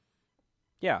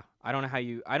yeah, I don't know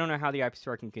how the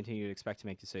IPCPR can continue to expect to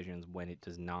make decisions when it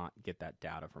does not get that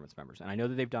data from its members. And I know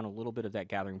that they've done a little bit of that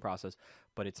gathering process,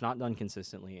 but it's not done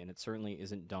consistently, and it certainly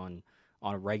isn't done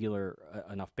on a regular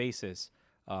enough basis,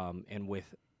 and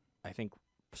with, I think,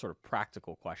 sort of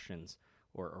practical questions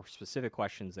or specific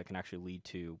questions that can actually lead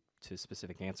to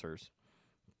specific answers.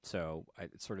 So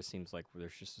it sort of seems like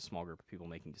there's just a small group of people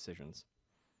making decisions.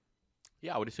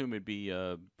 Yeah, I would assume it'd be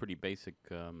a pretty basic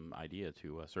idea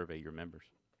to survey your members.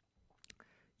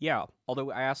 Yeah,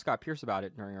 although I asked Scott Pierce about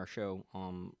it during our show a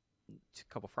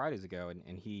couple Fridays ago,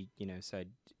 and he said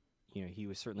he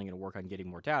was certainly going to work on getting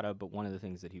more data, but one of the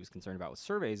things that he was concerned about with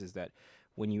surveys is that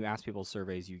when you ask people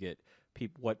surveys, you get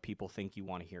what people think you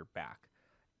want to hear back,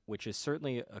 which is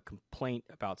certainly a complaint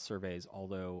about surveys,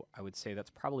 although I would say that's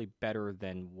probably better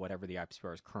than whatever the IPCPR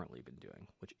has currently been doing,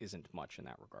 which isn't much in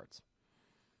that regards.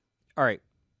 All right.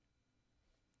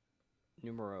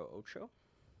 Numero ocho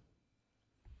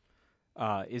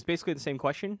is basically the same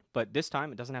question, but this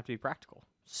time it doesn't have to be practical.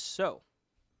 So,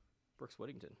 Brooks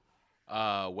Whittington.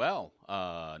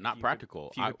 Not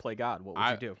practical. If you could play God, what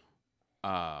would you do?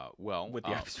 With the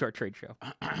IPCPR trade show.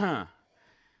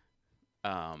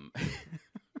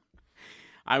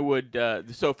 I would.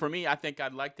 So for me, I think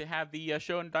I'd like to have the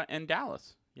show in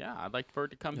Dallas. Yeah, I'd like for it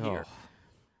to come here.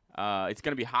 It's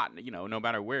going to be hot, no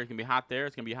matter where. It's going to be hot there.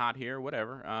 It's going to be hot here,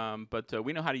 whatever. But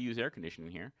we know how to use air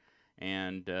conditioning here.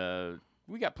 And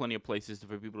we got plenty of places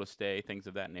for people to stay, things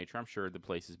of that nature. I'm sure the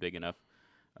place is big enough.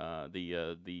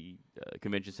 The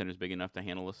convention center is big enough to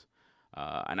handle us.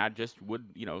 And I just would,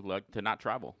 like to not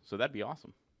travel. So that'd be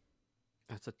awesome.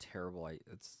 That's a terrible idea.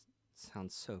 It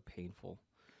sounds so painful.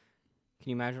 Can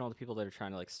you imagine all the people that are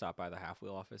trying to stop by the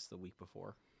Halfwheel office the week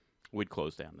before? We'd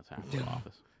close down this Halfwheel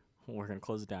office. We're going to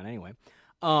close it down anyway.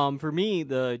 For me,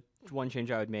 the one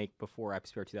change I would make before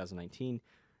IPCPR 2019,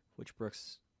 which,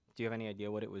 Brooks, do you have any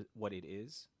idea what it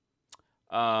is?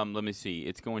 Let me see.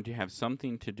 It's going to have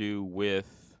something to do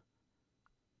with...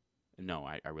 No,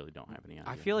 I really don't have any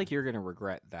idea. I feel like you're going to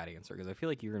regret that answer, because I feel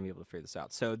like you're going to be able to figure this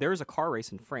out. So there's a car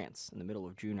race in France in the middle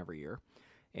of June every year,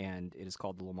 and it is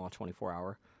called the Le Mans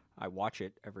 24-Hour. I watch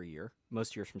it every year,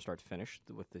 most years from start to finish,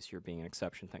 with this year being an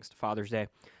exception thanks to Father's Day.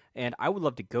 And I would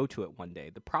love to go to it one day.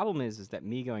 The problem is that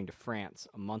me going to France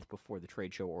a month before the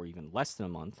trade show, or even less than a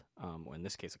month, or in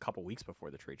this case a couple weeks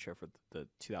before the trade show for the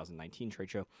 2019 trade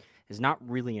show, is not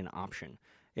really an option.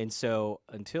 And so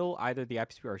until either the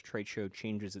IPCPR trade show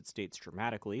changes its dates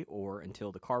dramatically, or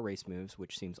until the car race moves,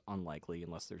 which seems unlikely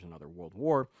unless there's another world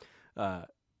war,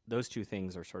 those two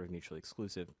things are sort of mutually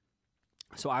exclusive.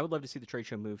 So I would love to see the trade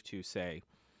show move to, say,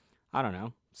 I don't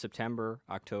know, September,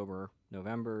 October,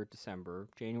 November, December,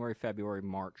 January, February,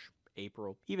 March,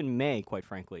 April, even May, quite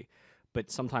frankly,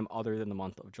 but sometime other than the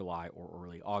month of July or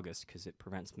early August, because it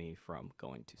prevents me from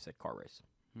going to said car race.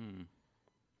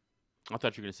 I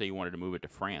thought you were going to say you wanted to move it to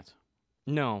France.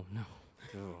 No.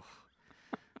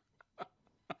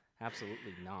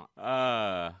 Absolutely not.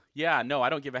 Yeah, no, I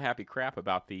don't give a happy crap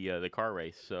about the car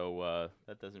race, so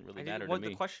that doesn't really matter to me.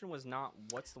 The question was not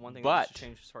what's the one thing that should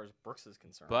change as far as Brooks is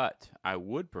concerned. But I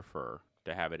would prefer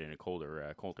to have it in a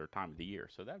colder time of the year,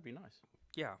 so that'd be nice.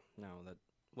 Yeah, no, that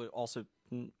would also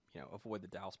avoid the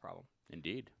Dallas problem.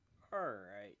 Indeed. All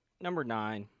right, number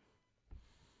 9.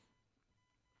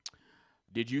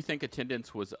 Did you think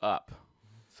attendance was up?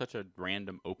 Such a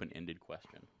random, open-ended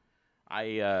question.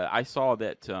 I saw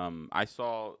that.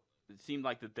 It seemed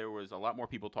like that there was a lot more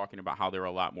people talking about how there were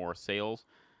a lot more sales.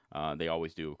 They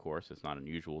always do, of course. It's not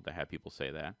unusual to have people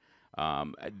say that.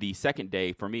 The second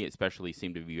day, for me especially,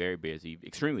 seemed to be very busy,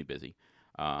 extremely busy.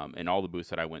 And all the booths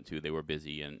that I went to, they were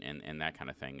busy and that kind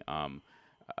of thing.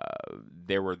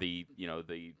 There were the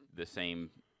same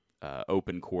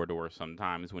open corridors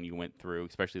sometimes when you went through,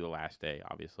 especially the last day,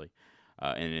 obviously.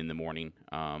 And in the morning,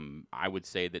 I would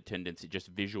say that attendance, just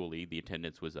visually, the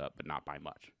attendance was up, but not by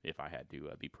much, if I had to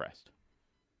be pressed.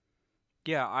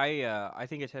 Yeah, I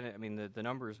think attendance. I mean, the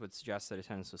numbers would suggest that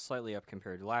attendance was slightly up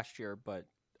compared to last year, but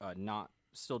not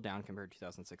still down compared to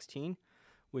 2016,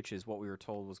 which is what we were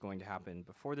told was going to happen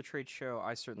before the trade show.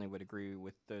 I certainly would agree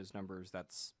with those numbers.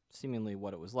 That's seemingly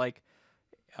what it was like.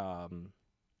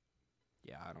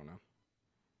 Yeah, I don't know.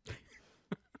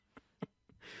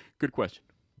 Good question.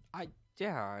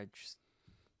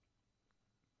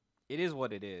 It is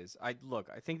what it is. I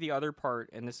think the other part,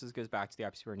 and this goes back to the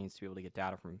IPCPR needs to be able to get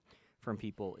data from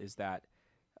people, is that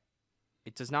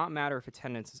it does not matter if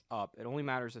attendance is up. It only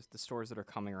matters if the stores that are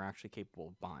coming are actually capable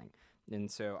of buying. And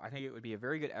so I think it would be a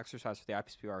very good exercise for the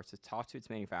IPCPR to talk to its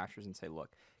manufacturers and say,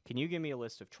 look, can you give me a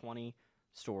list of 20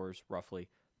 stores, roughly,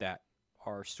 that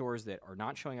are stores that are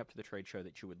not showing up to the trade show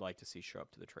that you would like to see show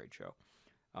up to the trade show?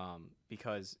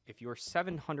 Because if your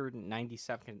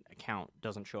 792nd account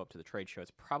doesn't show up to the trade show,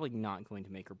 it's probably not going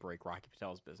to make or break Rocky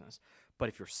Patel's business. But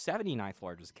if your 79th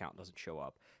largest account doesn't show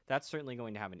up, that's certainly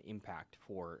going to have an impact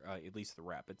for at least the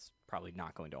rep. It's probably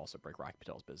not going to also break Rocky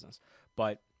Patel's business.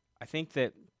 But I think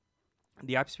that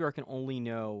the IPCPR can only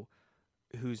know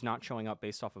who's not showing up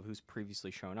based off of who's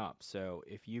previously shown up. So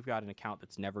if you've got an account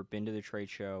that's never been to the trade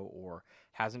show or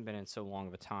hasn't been in so long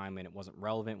of a time and it wasn't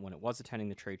relevant when it was attending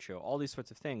the trade show, all these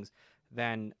sorts of things,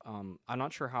 then I'm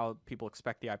not sure how people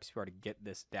expect the IPCPR to get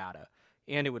this data.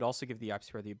 And it would also give the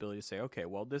IPCPR the ability to say, okay,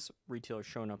 well, this retailer's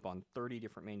shown up on 30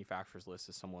 different manufacturers lists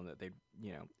as someone that they,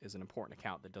 is an important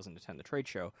account that doesn't attend the trade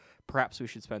show. Perhaps we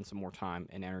should spend some more time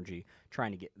and energy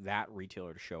trying to get that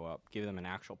retailer to show up, give them an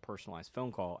actual personalized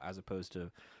phone call as opposed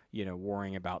to,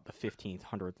 worrying about the 15th,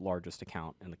 100th largest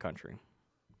account in the country.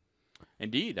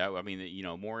 Indeed. I mean,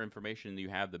 more information you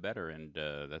have, the better. And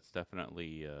that's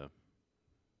definitely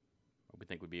what we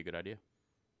think would be a good idea.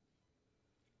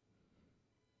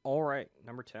 All right,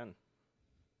 number 10.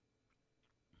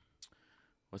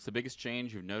 What's the biggest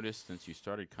change you've noticed since you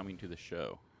started coming to the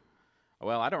show?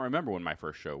 Well, I don't remember when my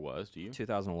first show was. Do you?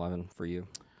 2011 for you.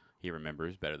 He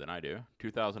remembers better than I do.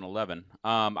 2011.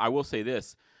 I will say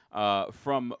this.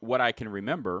 From what I can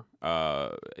remember,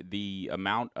 the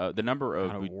number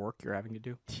of work you're having to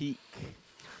do?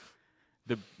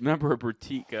 The number of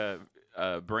boutique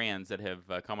brands that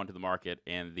have come onto the market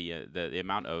and the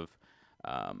amount of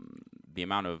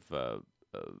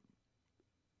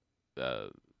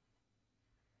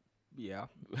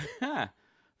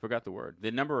forgot the word.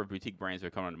 The number of boutique brands that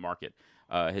are coming on the market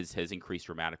has increased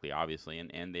dramatically, obviously,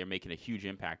 and they're making a huge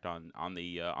impact on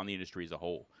the industry as a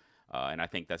whole. And I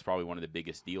think that's probably one of the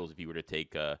biggest deals if you were to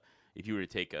take a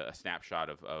snapshot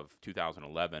of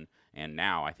 2011 and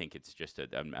now. I think it's just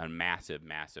a massive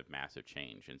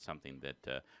change and something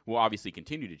that will obviously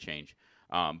continue to change.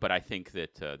 But I think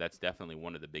that that's definitely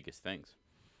one of the biggest things.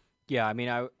 Yeah, I mean,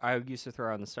 I used to throw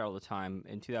around the stat all the time.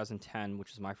 In 2010,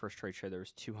 which was my first trade show, there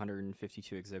was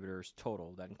 252 exhibitors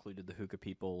total. That included the hookah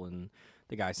people and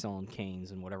the guy selling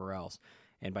canes and whatever else.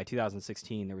 And by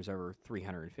 2016, there was over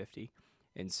 350.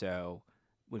 And so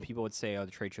when people would say, oh,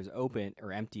 the trade show's open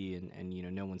or empty and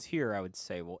no one's here, I would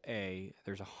say, well, A,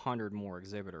 there's 100 more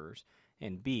exhibitors.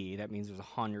 And B, that means there's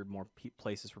 100 more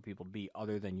places for people to be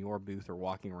other than your booth or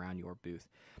walking around your booth.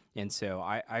 And so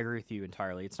I agree with you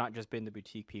entirely. It's not just been the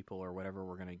boutique people or whatever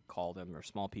we're going to call them or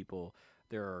small people.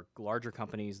 There are larger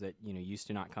companies that used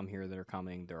to not come here that are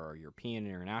coming. There are European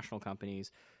and international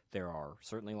companies. There are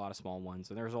certainly a lot of small ones.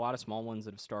 And there's a lot of small ones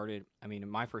that have started. I mean, in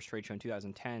my first trade show in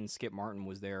 2010, Skip Martin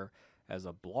was there as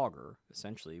a blogger,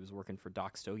 essentially. He was working for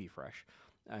Doc Stogie Fresh.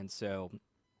 And so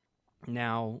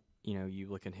now, you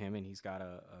look at him and he's got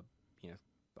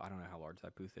I don't know how large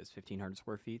that booth is, 1,500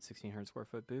 square feet, 1,600 square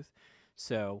foot booth.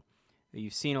 So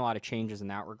you've seen a lot of changes in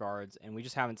that regards, and we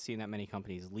just haven't seen that many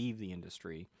companies leave the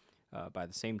industry by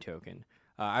the same token.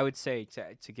 I would say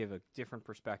to give a different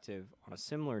perspective on a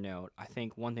similar note, I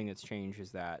think one thing that's changed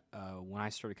is that when I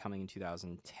started coming in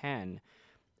 2010,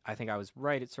 I think I was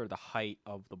right at sort of the height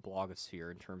of the blogosphere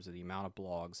in terms of the amount of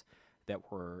blogs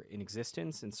that were in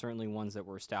existence and certainly ones that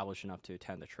were established enough to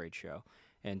attend the trade show.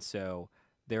 And so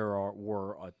there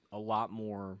were a lot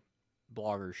more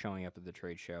bloggers showing up at the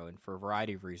trade show, and for a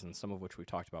variety of reasons, some of which we've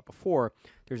talked about before,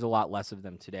 there's a lot less of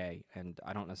them today. And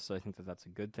I don't necessarily think that that's a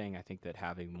good thing. I think that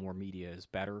having more media is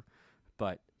better,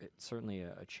 but it's certainly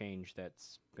a change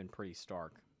that's been pretty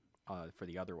stark for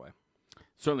the other way.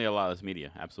 Certainly a lot less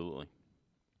media, absolutely.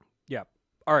 Yeah.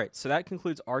 All right, so that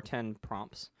concludes our 10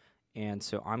 prompts. And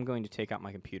so I'm going to take out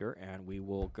my computer, and we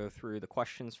will go through the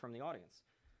questions from the audience.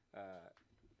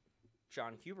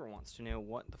 John Huber wants to know,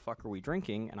 what the fuck are we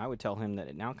drinking? And I would tell him that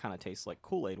it now kind of tastes like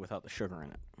Kool-Aid without the sugar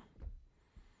in it.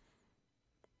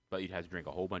 But you'd have to drink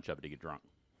a whole bunch of it to get drunk.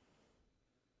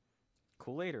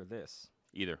 Kool-Aid or this?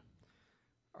 Either.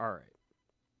 All right.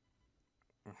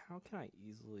 And how can I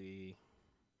easily...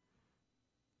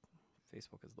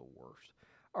 Facebook is the worst.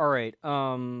 All right.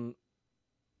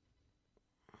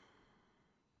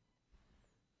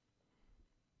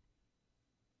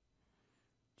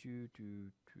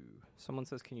 Someone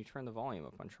says, can you turn the volume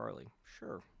up on Charlie?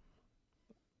 Sure.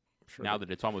 Now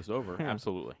that it's almost over,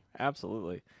 absolutely.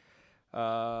 Absolutely.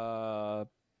 Apparently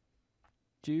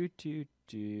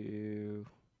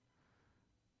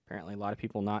a lot of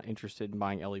people not interested in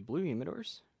buying LED blue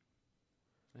humidors.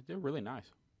 They're really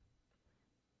nice.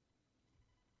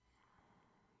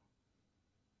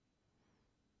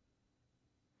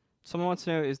 Someone wants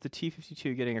to know, is the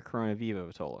T52 getting a Corona Viva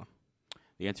Vitola?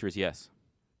 The answer is yes.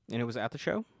 And it was at the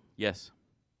show? Yes.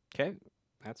 Okay,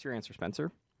 that's your answer,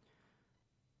 Spencer.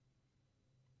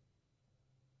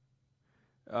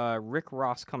 Rick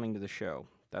Ross coming to the show.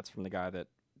 That's from the guy that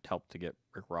helped to get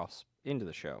Rick Ross into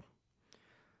the show.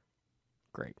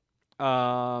 Great.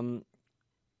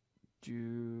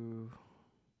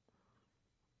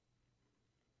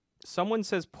 Someone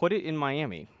says put it in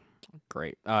Miami.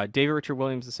 Great. David Richard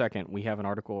Williams II. I have an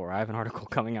article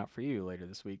coming out for you later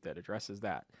this week that addresses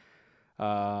that.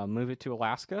 Move it to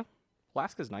Alaska.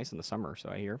 Alaska's nice in the summer, so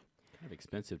I hear. Kind of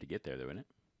expensive to get there, though, isn't it?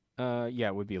 Yeah,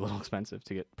 it would be a little expensive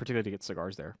to get, particularly to get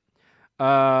cigars there.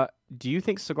 Do you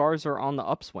think cigars are on the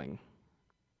upswing?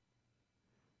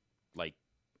 Like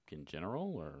in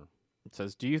general, or it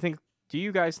says, do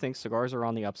you guys think cigars are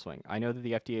on the upswing? I know that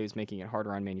the FDA is making it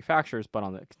harder on manufacturers, but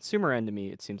on the consumer end, to me,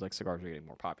 it seems like cigars are getting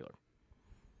more popular.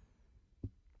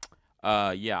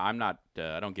 Yeah, I'm not.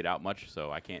 I don't get out much,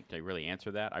 so I can't really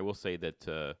answer that. I will say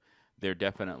that there are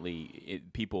definitely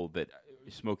people that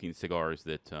smoking cigars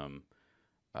that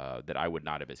that I would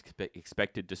not have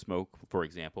expected to smoke. For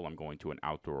example, I'm going to an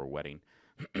outdoor wedding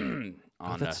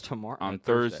that's tomorrow on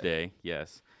Thursday.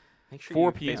 Yes, make sure 4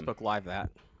 you p.m. Facebook Live that.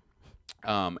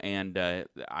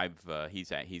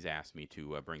 He's asked me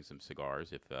to bring some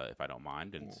cigars if I don't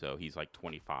mind, and so he's like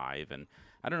 25, and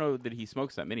I don't know that he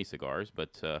smokes that many cigars,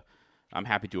 but I'm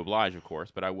happy to oblige, of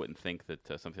course. But I wouldn't think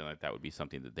that something like that would be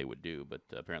something that they would do, but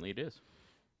apparently it is.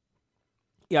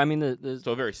 Yeah, I mean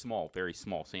so very small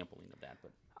sampling of that,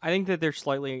 but. I think that they're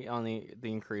slightly on the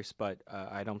increase, but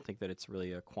I don't think that it's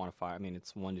really a quantify. I mean,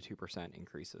 it's 1 to 2%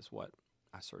 increase is what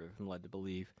I sort of am led to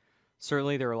believe.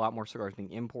 Certainly, there are a lot more cigars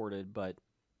being imported, but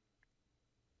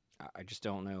I just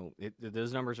don't know.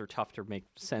 Those numbers are tough to make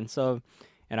sense of,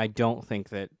 and I don't think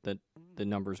that the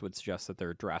numbers would suggest that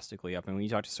they're drastically up. And when you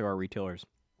talk to cigar retailers,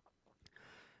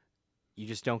 you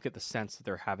just don't get the sense that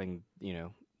they're having,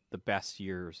 the best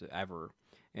years ever.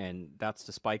 And that's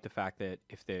despite the fact that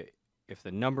if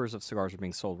the numbers of cigars are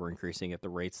being sold were increasing at the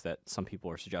rates that some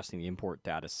people are suggesting the import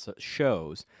data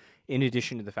shows, in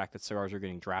addition to the fact that cigars are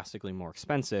getting drastically more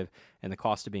expensive and the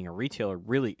cost of being a retailer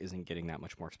really isn't getting that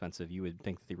much more expensive, you would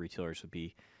think that the retailers would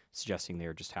be suggesting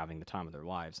they're just having the time of their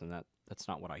lives, and that's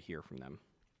not what I hear from them.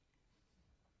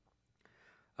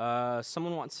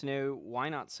 Someone wants to know, why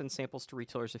not send samples to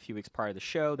retailers a few weeks prior to the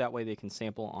show? That way they can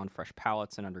sample on fresh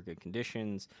pallets and under good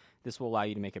conditions. This will allow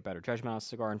you to make a better judgment on a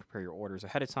cigar and prepare your orders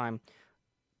ahead of time.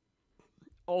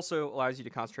 Also allows you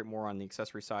to concentrate more on the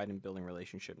accessory side and building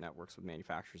relationship networks with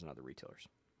manufacturers and other retailers.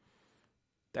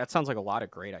 That sounds like a lot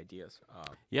of great ideas.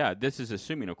 Yeah, this is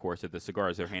assuming, of course, that the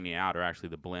cigars they're handing out are actually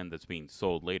the blend that's being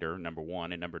sold later, number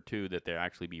one, and number two, that they'll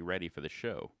actually be ready for the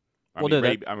show.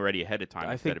 I'm ready ahead of time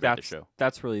instead of at the show.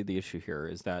 That's really the issue here,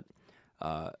 is that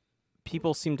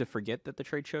people seem to forget that the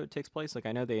trade show takes place. Like,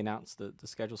 I know they announced the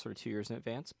schedule sort of 2 years in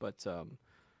advance, but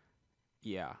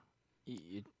yeah,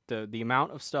 the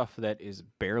amount of stuff that is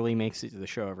barely makes it to the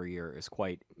show every year is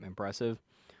quite impressive.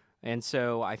 And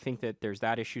so I think that there's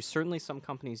that issue. Certainly some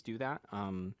companies do that.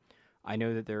 I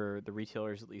know that the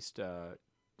retailers, at least,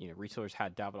 retailers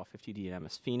had Davidoff 50D and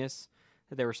MS Phoenix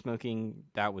that they were smoking.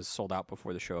 That was sold out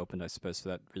before the show opened, I suppose, so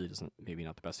that really maybe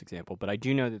not the best example. But I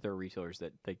do know that there are retailers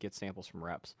that get samples from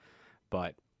reps.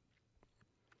 But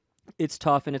it's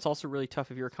tough, and it's also really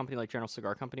tough if you're a company like General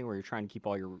Cigar Company, where you're trying to keep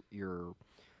all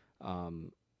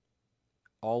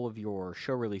of your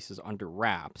show releases under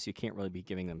wraps. You can't really be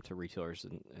giving them to retailers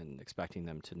and expecting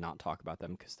them to not talk about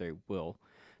them, because they will.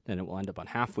 Then it will end up on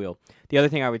half-wheel. The other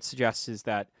thing I would suggest is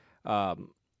that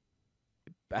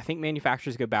I think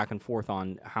manufacturers go back and forth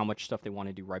on how much stuff they want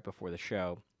to do right before the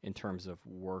show in terms of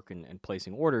work and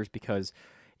placing orders, because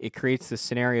it creates this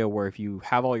scenario where if you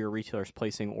have all your retailers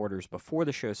placing orders before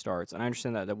the show starts, and I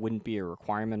understand that wouldn't be a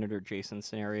requirement under Jason's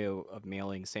scenario of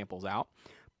mailing samples out,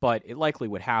 but it likely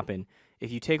would happen.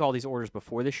 If you take all these orders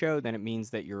before the show, then it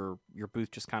means that your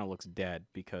booth just kind of looks dead,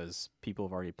 because people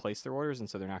have already placed their orders, and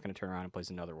so they're not going to turn around and place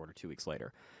another order 2 weeks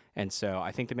later. And so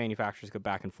I think the manufacturers go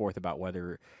back and forth about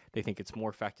whether they think it's more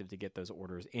effective to get those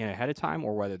orders in ahead of time,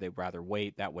 or whether they'd rather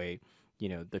wait. That way,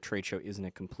 the trade show isn't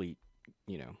a complete,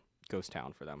 ghost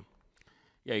town for them.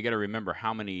 Yeah, you got to remember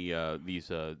how many these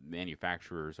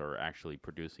manufacturers are actually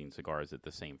producing cigars at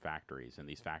the same factories, and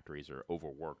these factories are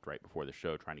overworked right before the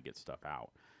show trying to get stuff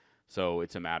out. So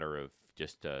it's a matter of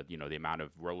just the amount of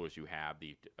rollers you have,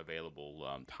 the available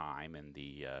time, and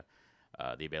the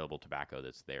available tobacco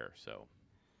that's there. So,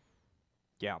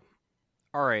 yeah.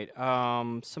 All right.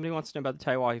 Somebody wants to know about the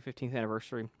Taiwan 15th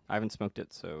anniversary. I haven't smoked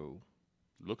it, so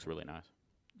Looks really nice.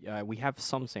 we have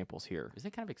some samples here. Isn't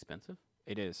it kind of expensive?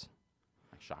 It is.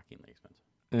 Like shockingly expensive.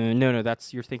 No,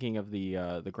 that's you're thinking of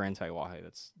the Grand Taiwan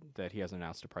that he hasn't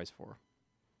announced a price for.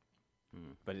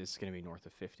 But it's going to be north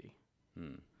of 50.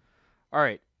 All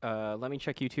right. Let me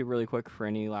check YouTube really quick for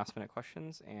any last minute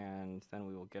questions, and then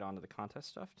we will get on to the contest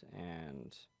stuff.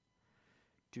 And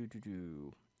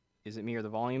is it me or the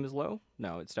volume is low?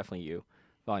 No, it's definitely you.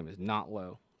 Volume is not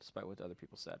low, despite what other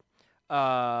people said.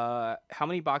 How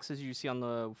many boxes did you see on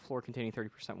the floor containing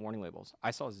 30% warning labels?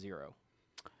 I saw 0.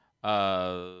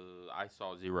 I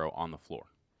saw 0 on the floor.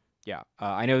 Yeah,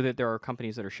 I know that there are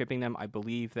companies that are shipping them. I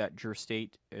believe that Jer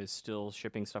State is still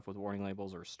shipping stuff with warning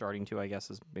labels, or starting to, I guess,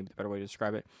 is maybe the better way to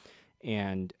describe it.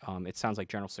 And it sounds like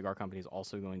General Cigar Company is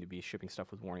also going to be shipping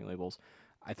stuff with warning labels.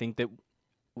 I think that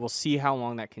we'll see how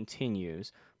long that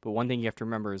continues. But one thing you have to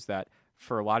remember is that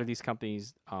for a lot of these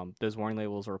companies, those warning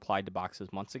labels were applied to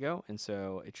boxes months ago. And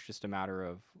so it's just a matter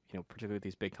of, particularly with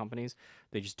these big companies,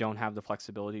 they just don't have the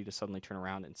flexibility to suddenly turn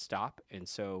around and stop. And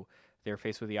so they're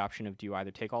faced with the option of, do you either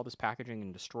take all this packaging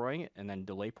and destroying it and then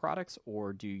delay products,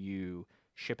 or do you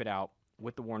ship it out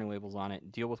with the warning labels on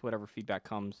it, deal with whatever feedback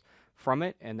comes from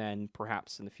it, and then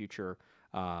perhaps in the future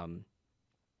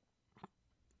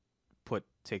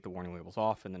take the warning labels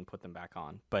off and then put them back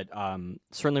on. But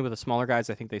certainly with the smaller guys,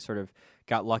 I think they sort of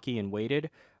got lucky and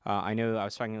waited. I know I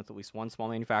was talking with at least one small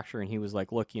manufacturer, and he was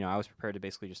like, look, I was prepared to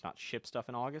basically just not ship stuff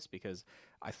in August because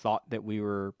I thought that we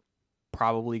were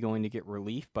probably going to get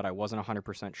relief, but I wasn't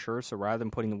 100% sure. So rather than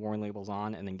putting the warning labels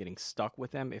on and then getting stuck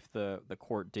with them, if the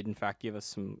court did in fact give us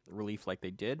some relief like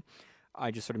they did, I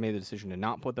just sort of made the decision to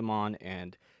not put them on.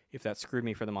 And if that screwed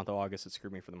me for the month of August, it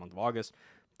screwed me for the month of August.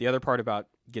 The other part about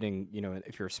getting,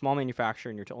 if you're a small manufacturer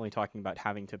and you're only talking about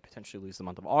having to potentially lose the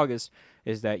month of August,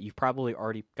 is that you've probably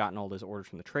already gotten all those orders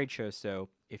from the trade show. So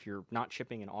if you're not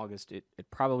shipping in August, it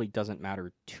probably doesn't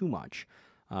matter too much.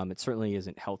 It certainly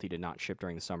isn't healthy to not ship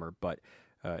during the summer, but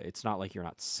it's not like you're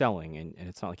not selling, and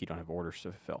it's not like you don't have orders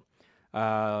to fulfill.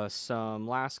 Some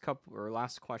last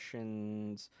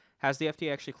questions. Has the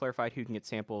FDA actually clarified who can get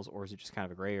samples, or is it just kind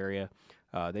of a gray area?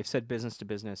 They've said business to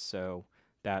business, so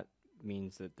that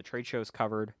means that the trade show is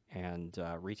covered, and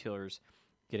retailers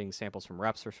getting samples from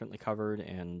reps are certainly covered,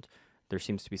 and there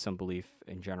seems to be some belief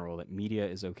in general that media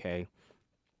is okay.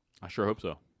 I sure hope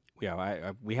so.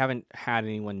 Yeah, we haven't had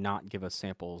anyone not give us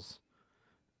samples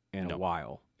in a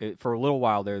while. For a little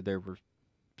while there were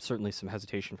certainly some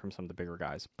hesitation from some of the bigger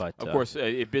guys, but of course,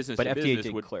 if business but to FDA business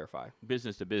did would clarify.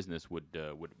 Business to business would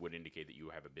indicate that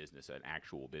you have a business, an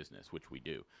actual business, which we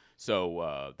do.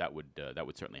 So that would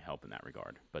certainly help in that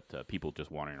regard. But people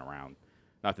just wandering around,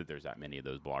 not that there's that many of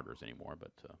those bloggers anymore,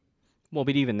 but well,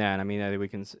 but even then, I mean, I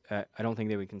don't think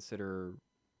they would consider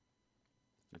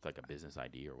it's like a business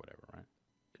ID or whatever, right?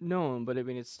 No, but I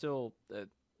mean, it's still,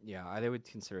 they would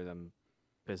consider them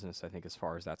business, I think, as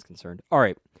far as that's concerned. All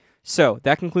right, so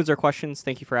that concludes our questions.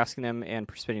 Thank you for asking them and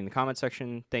participating in the comment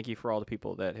section. Thank you for all the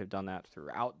people that have done that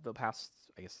throughout the past,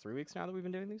 I guess, 3 weeks now that we've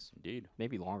been doing these. Indeed.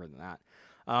 Maybe longer than that.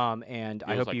 And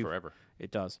I hope like forever. It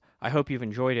does. I hope you've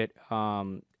enjoyed it.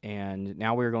 And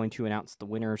now we're going to announce the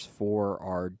winners for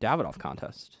our Davidoff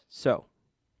contest. So,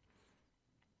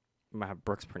 I'm going to have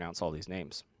Brooks pronounce all these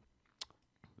names.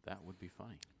 That would be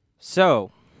funny.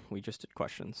 So, we just did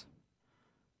questions.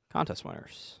 Contest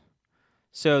winners.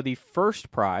 So, the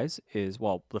first prize is,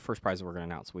 the first prize that we're going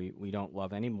to announce. We don't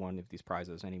love any one of these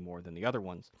prizes any more than the other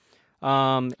ones. They're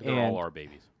all our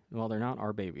babies. Well, they're not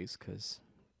our babies because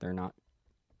they're not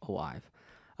alive.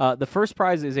 The first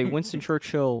prize is a Winston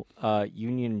Churchill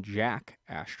Union Jack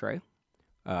ashtray,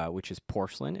 which is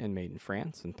porcelain and made in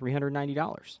France, and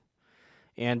 $390.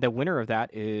 And the winner of that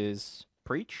is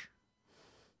Preach.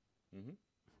 Mm-hmm.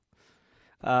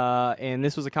 And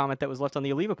this was a comment that was left on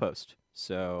the Oliva post.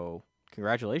 So,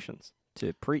 congratulations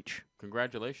to Preach.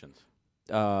 Congratulations.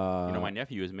 My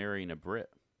nephew is marrying a Brit.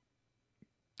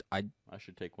 I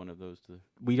should take one of those to...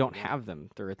 We don't have them.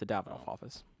 They're at the Davidoff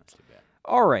office. That's too bad.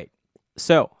 All right.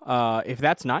 So, if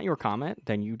that's not your comment,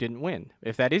 then you didn't win.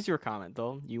 If that is your comment,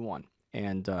 though, you won.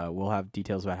 And we'll have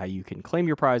details about how you can claim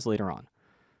your prize later on.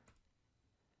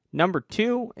 Number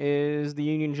 2 is the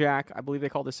Union Jack. I believe they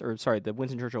call this, the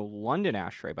Winston Churchill London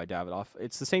ashtray by Davidoff.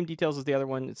 It's the same details as the other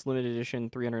one. It's limited edition,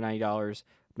 $390,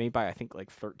 made by, I think,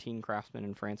 like 13 craftsmen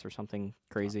in France or something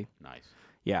crazy. Oh, nice.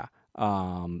 Yeah.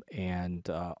 And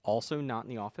also not in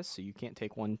the office, so you can't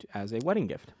take one as a wedding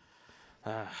gift.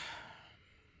 And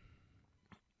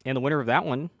the winner of that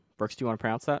one, Brooks, do you want to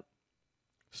pronounce that?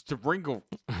 Stringle.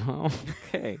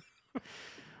 Okay.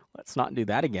 Let's not do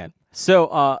that again.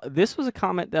 So this was a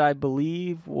comment that I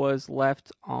believe was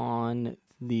left on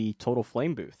the Total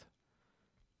Flame booth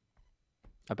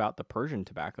about the Persian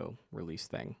tobacco release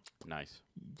thing. Nice.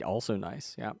 Also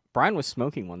nice, yeah. Brian was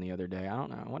smoking one the other day. I don't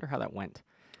know. I wonder how that went.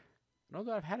 I know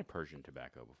that I've had a Persian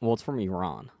tobacco before. Well, it's from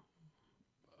Iran.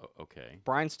 Okay.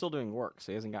 Brian's still doing work,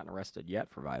 so he hasn't gotten arrested yet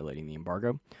for violating the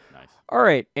embargo. Nice. All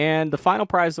right, and the final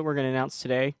prize that we're going to announce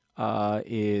today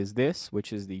is this,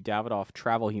 which is the Davidoff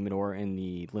Travel Humidor in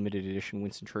the limited edition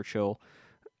Winston Churchill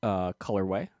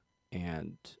colorway.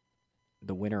 And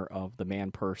the winner of the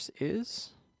man purse is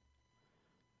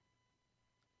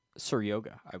Sir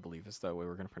Yoga, I believe is the way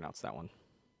we're going to pronounce that one.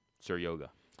 Sir Yoga.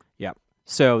 Yep.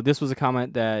 So this was a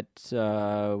comment that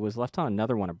was left on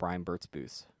another one of Brian Burt's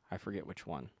booths. I forget which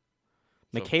one.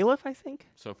 McAuliffe, I think?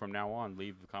 So from now on,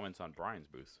 leave comments on Brian's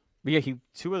booth. But yeah,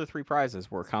 2 of the 3 prizes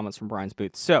were comments from Brian's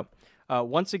booth. So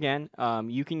once again,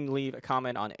 you can leave a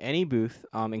comment on any booth,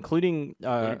 including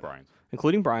Brian's.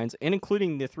 Including Brian's, and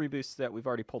including the 3 booths that we've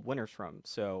already pulled winners from.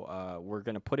 So we're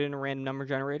going to put it in a random number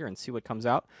generator and see what comes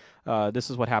out. This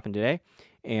is what happened today,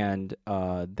 and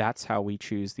that's how we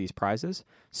choose these prizes.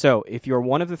 So if you're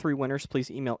one of the 3 winners,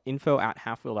 please email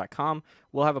info@halfwheel.com.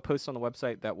 We'll have a post on the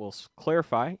website that will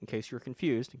clarify, in case you're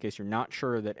confused, in case you're not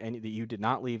sure that you did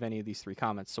not leave any of these 3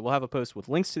 comments. So we'll have a post with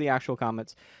links to the actual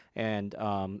comments and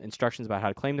instructions about how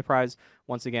to claim the prize.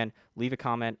 Once again, leave a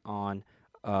comment on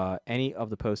any of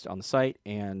the posts on the site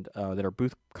and that are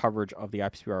booth coverage of the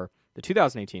IPCPR, the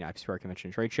 2018 IPCPR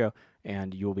Convention Trade Show,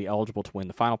 and you will be eligible to win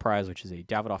the final prize, which is a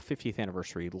Davidoff 50th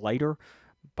Anniversary lighter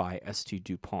by St.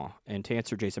 Dupont. And to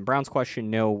answer Jason Brown's question,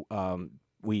 no,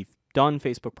 we've done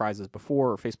Facebook prizes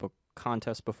before or Facebook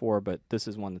contests before, but this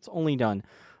is one that's only done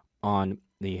on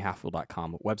the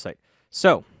halfwheel.com website.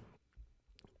 So,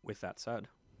 with that said,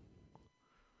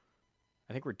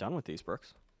 I think we're done with these,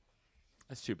 Brooks.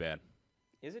 That's too bad.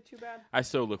 Is it too bad? I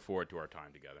so look forward to our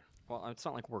time together. Well, it's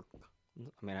not like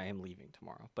I am leaving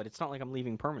tomorrow, but it's not like I'm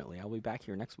leaving permanently. I'll be back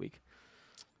here next week.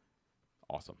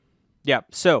 Awesome. Yeah,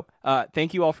 so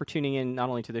thank you all for tuning in, not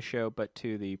only to this show, but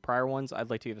to the prior ones.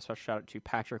 I'd like to give a special shout out to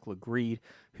Patrick Legreed,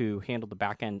 who handled the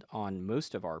back end on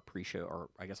most of our pre-show, or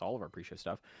I guess all of our pre-show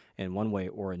stuff, in one way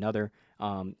or another.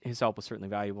 His help was certainly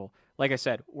valuable. Like I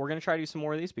said, we're going to try to do some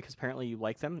more of these because apparently you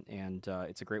like them, and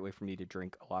it's a great way for me to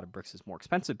drink a lot of Brooks' more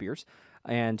expensive beers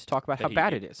and talk about how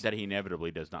bad it is. That he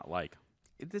inevitably does not like.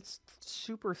 It's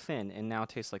super thin and now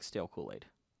tastes like stale Kool-Aid.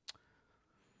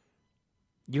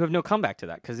 You have no comeback to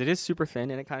that because it is super thin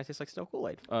and it kind of tastes like stale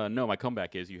Kool-Aid. No, my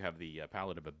comeback is you have the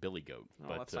palate of a billy goat. Oh,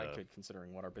 but, that's not good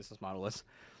considering what our business model is.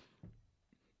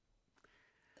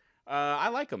 I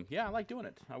like them. Yeah, I like doing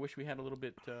it. I wish we had a little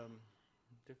bit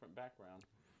different background.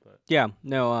 But yeah,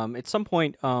 no. At some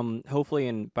point,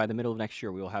 hopefully, by the middle of next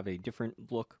year, we will have a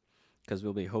different look because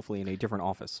we'll be hopefully in a different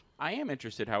office. I am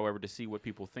interested, however, to see what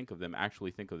people think of them.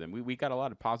 Actually, think of them. We got a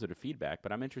lot of positive feedback,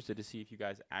 but I'm interested to see if you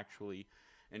guys actually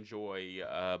enjoy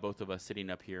both of us sitting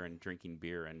up here and drinking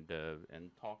beer and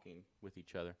talking with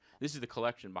each other. This is the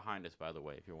collection behind us, by the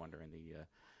way, if you're wondering,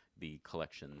 the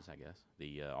collections, I guess,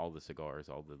 all the cigars,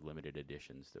 all the limited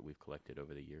editions that we've collected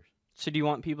over the years. So do you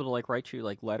want people to write you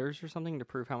letters or something to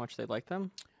prove how much they like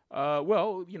them?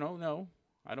 Well, no.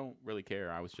 I don't really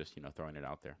care. I was just, throwing it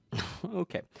out there.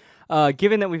 Okay.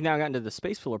 Given that we've now gotten to the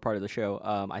space filler part of the show,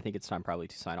 I think it's time probably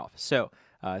to sign off. So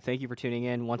thank you for tuning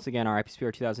in. Once again, our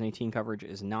IPCPR 2018 coverage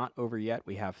is not over yet.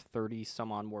 We have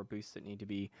 30-some-odd more booths that need to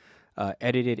be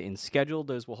edited and scheduled.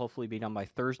 Those will hopefully be done by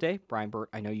Thursday. Brian Burt,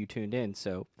 I know you tuned in,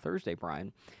 so Thursday,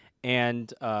 Brian.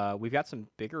 And we've got some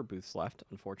bigger booths left,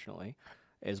 unfortunately,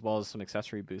 as well as some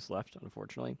accessory booths left,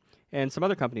 unfortunately, and some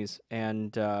other companies.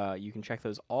 And you can check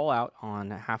those all out on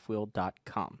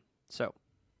halfwheel.com. So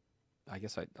I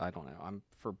guess I don't know. I'm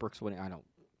for Brooks Whittington. I don't.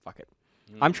 Fuck it.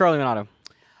 I'm Charlie Minato.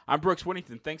 I'm Brooks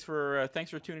Whittington. Thanks for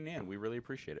tuning in. We really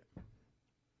appreciate it.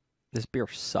 This beer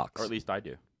sucks. Or at least I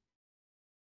do.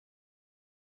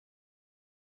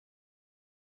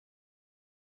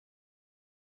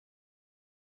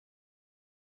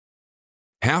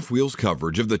 Half Wheel's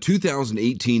coverage of the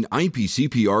 2018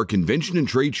 IPCPR Convention and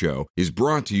Trade Show is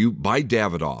brought to you by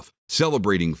Davidoff,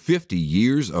 celebrating 50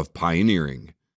 years of pioneering.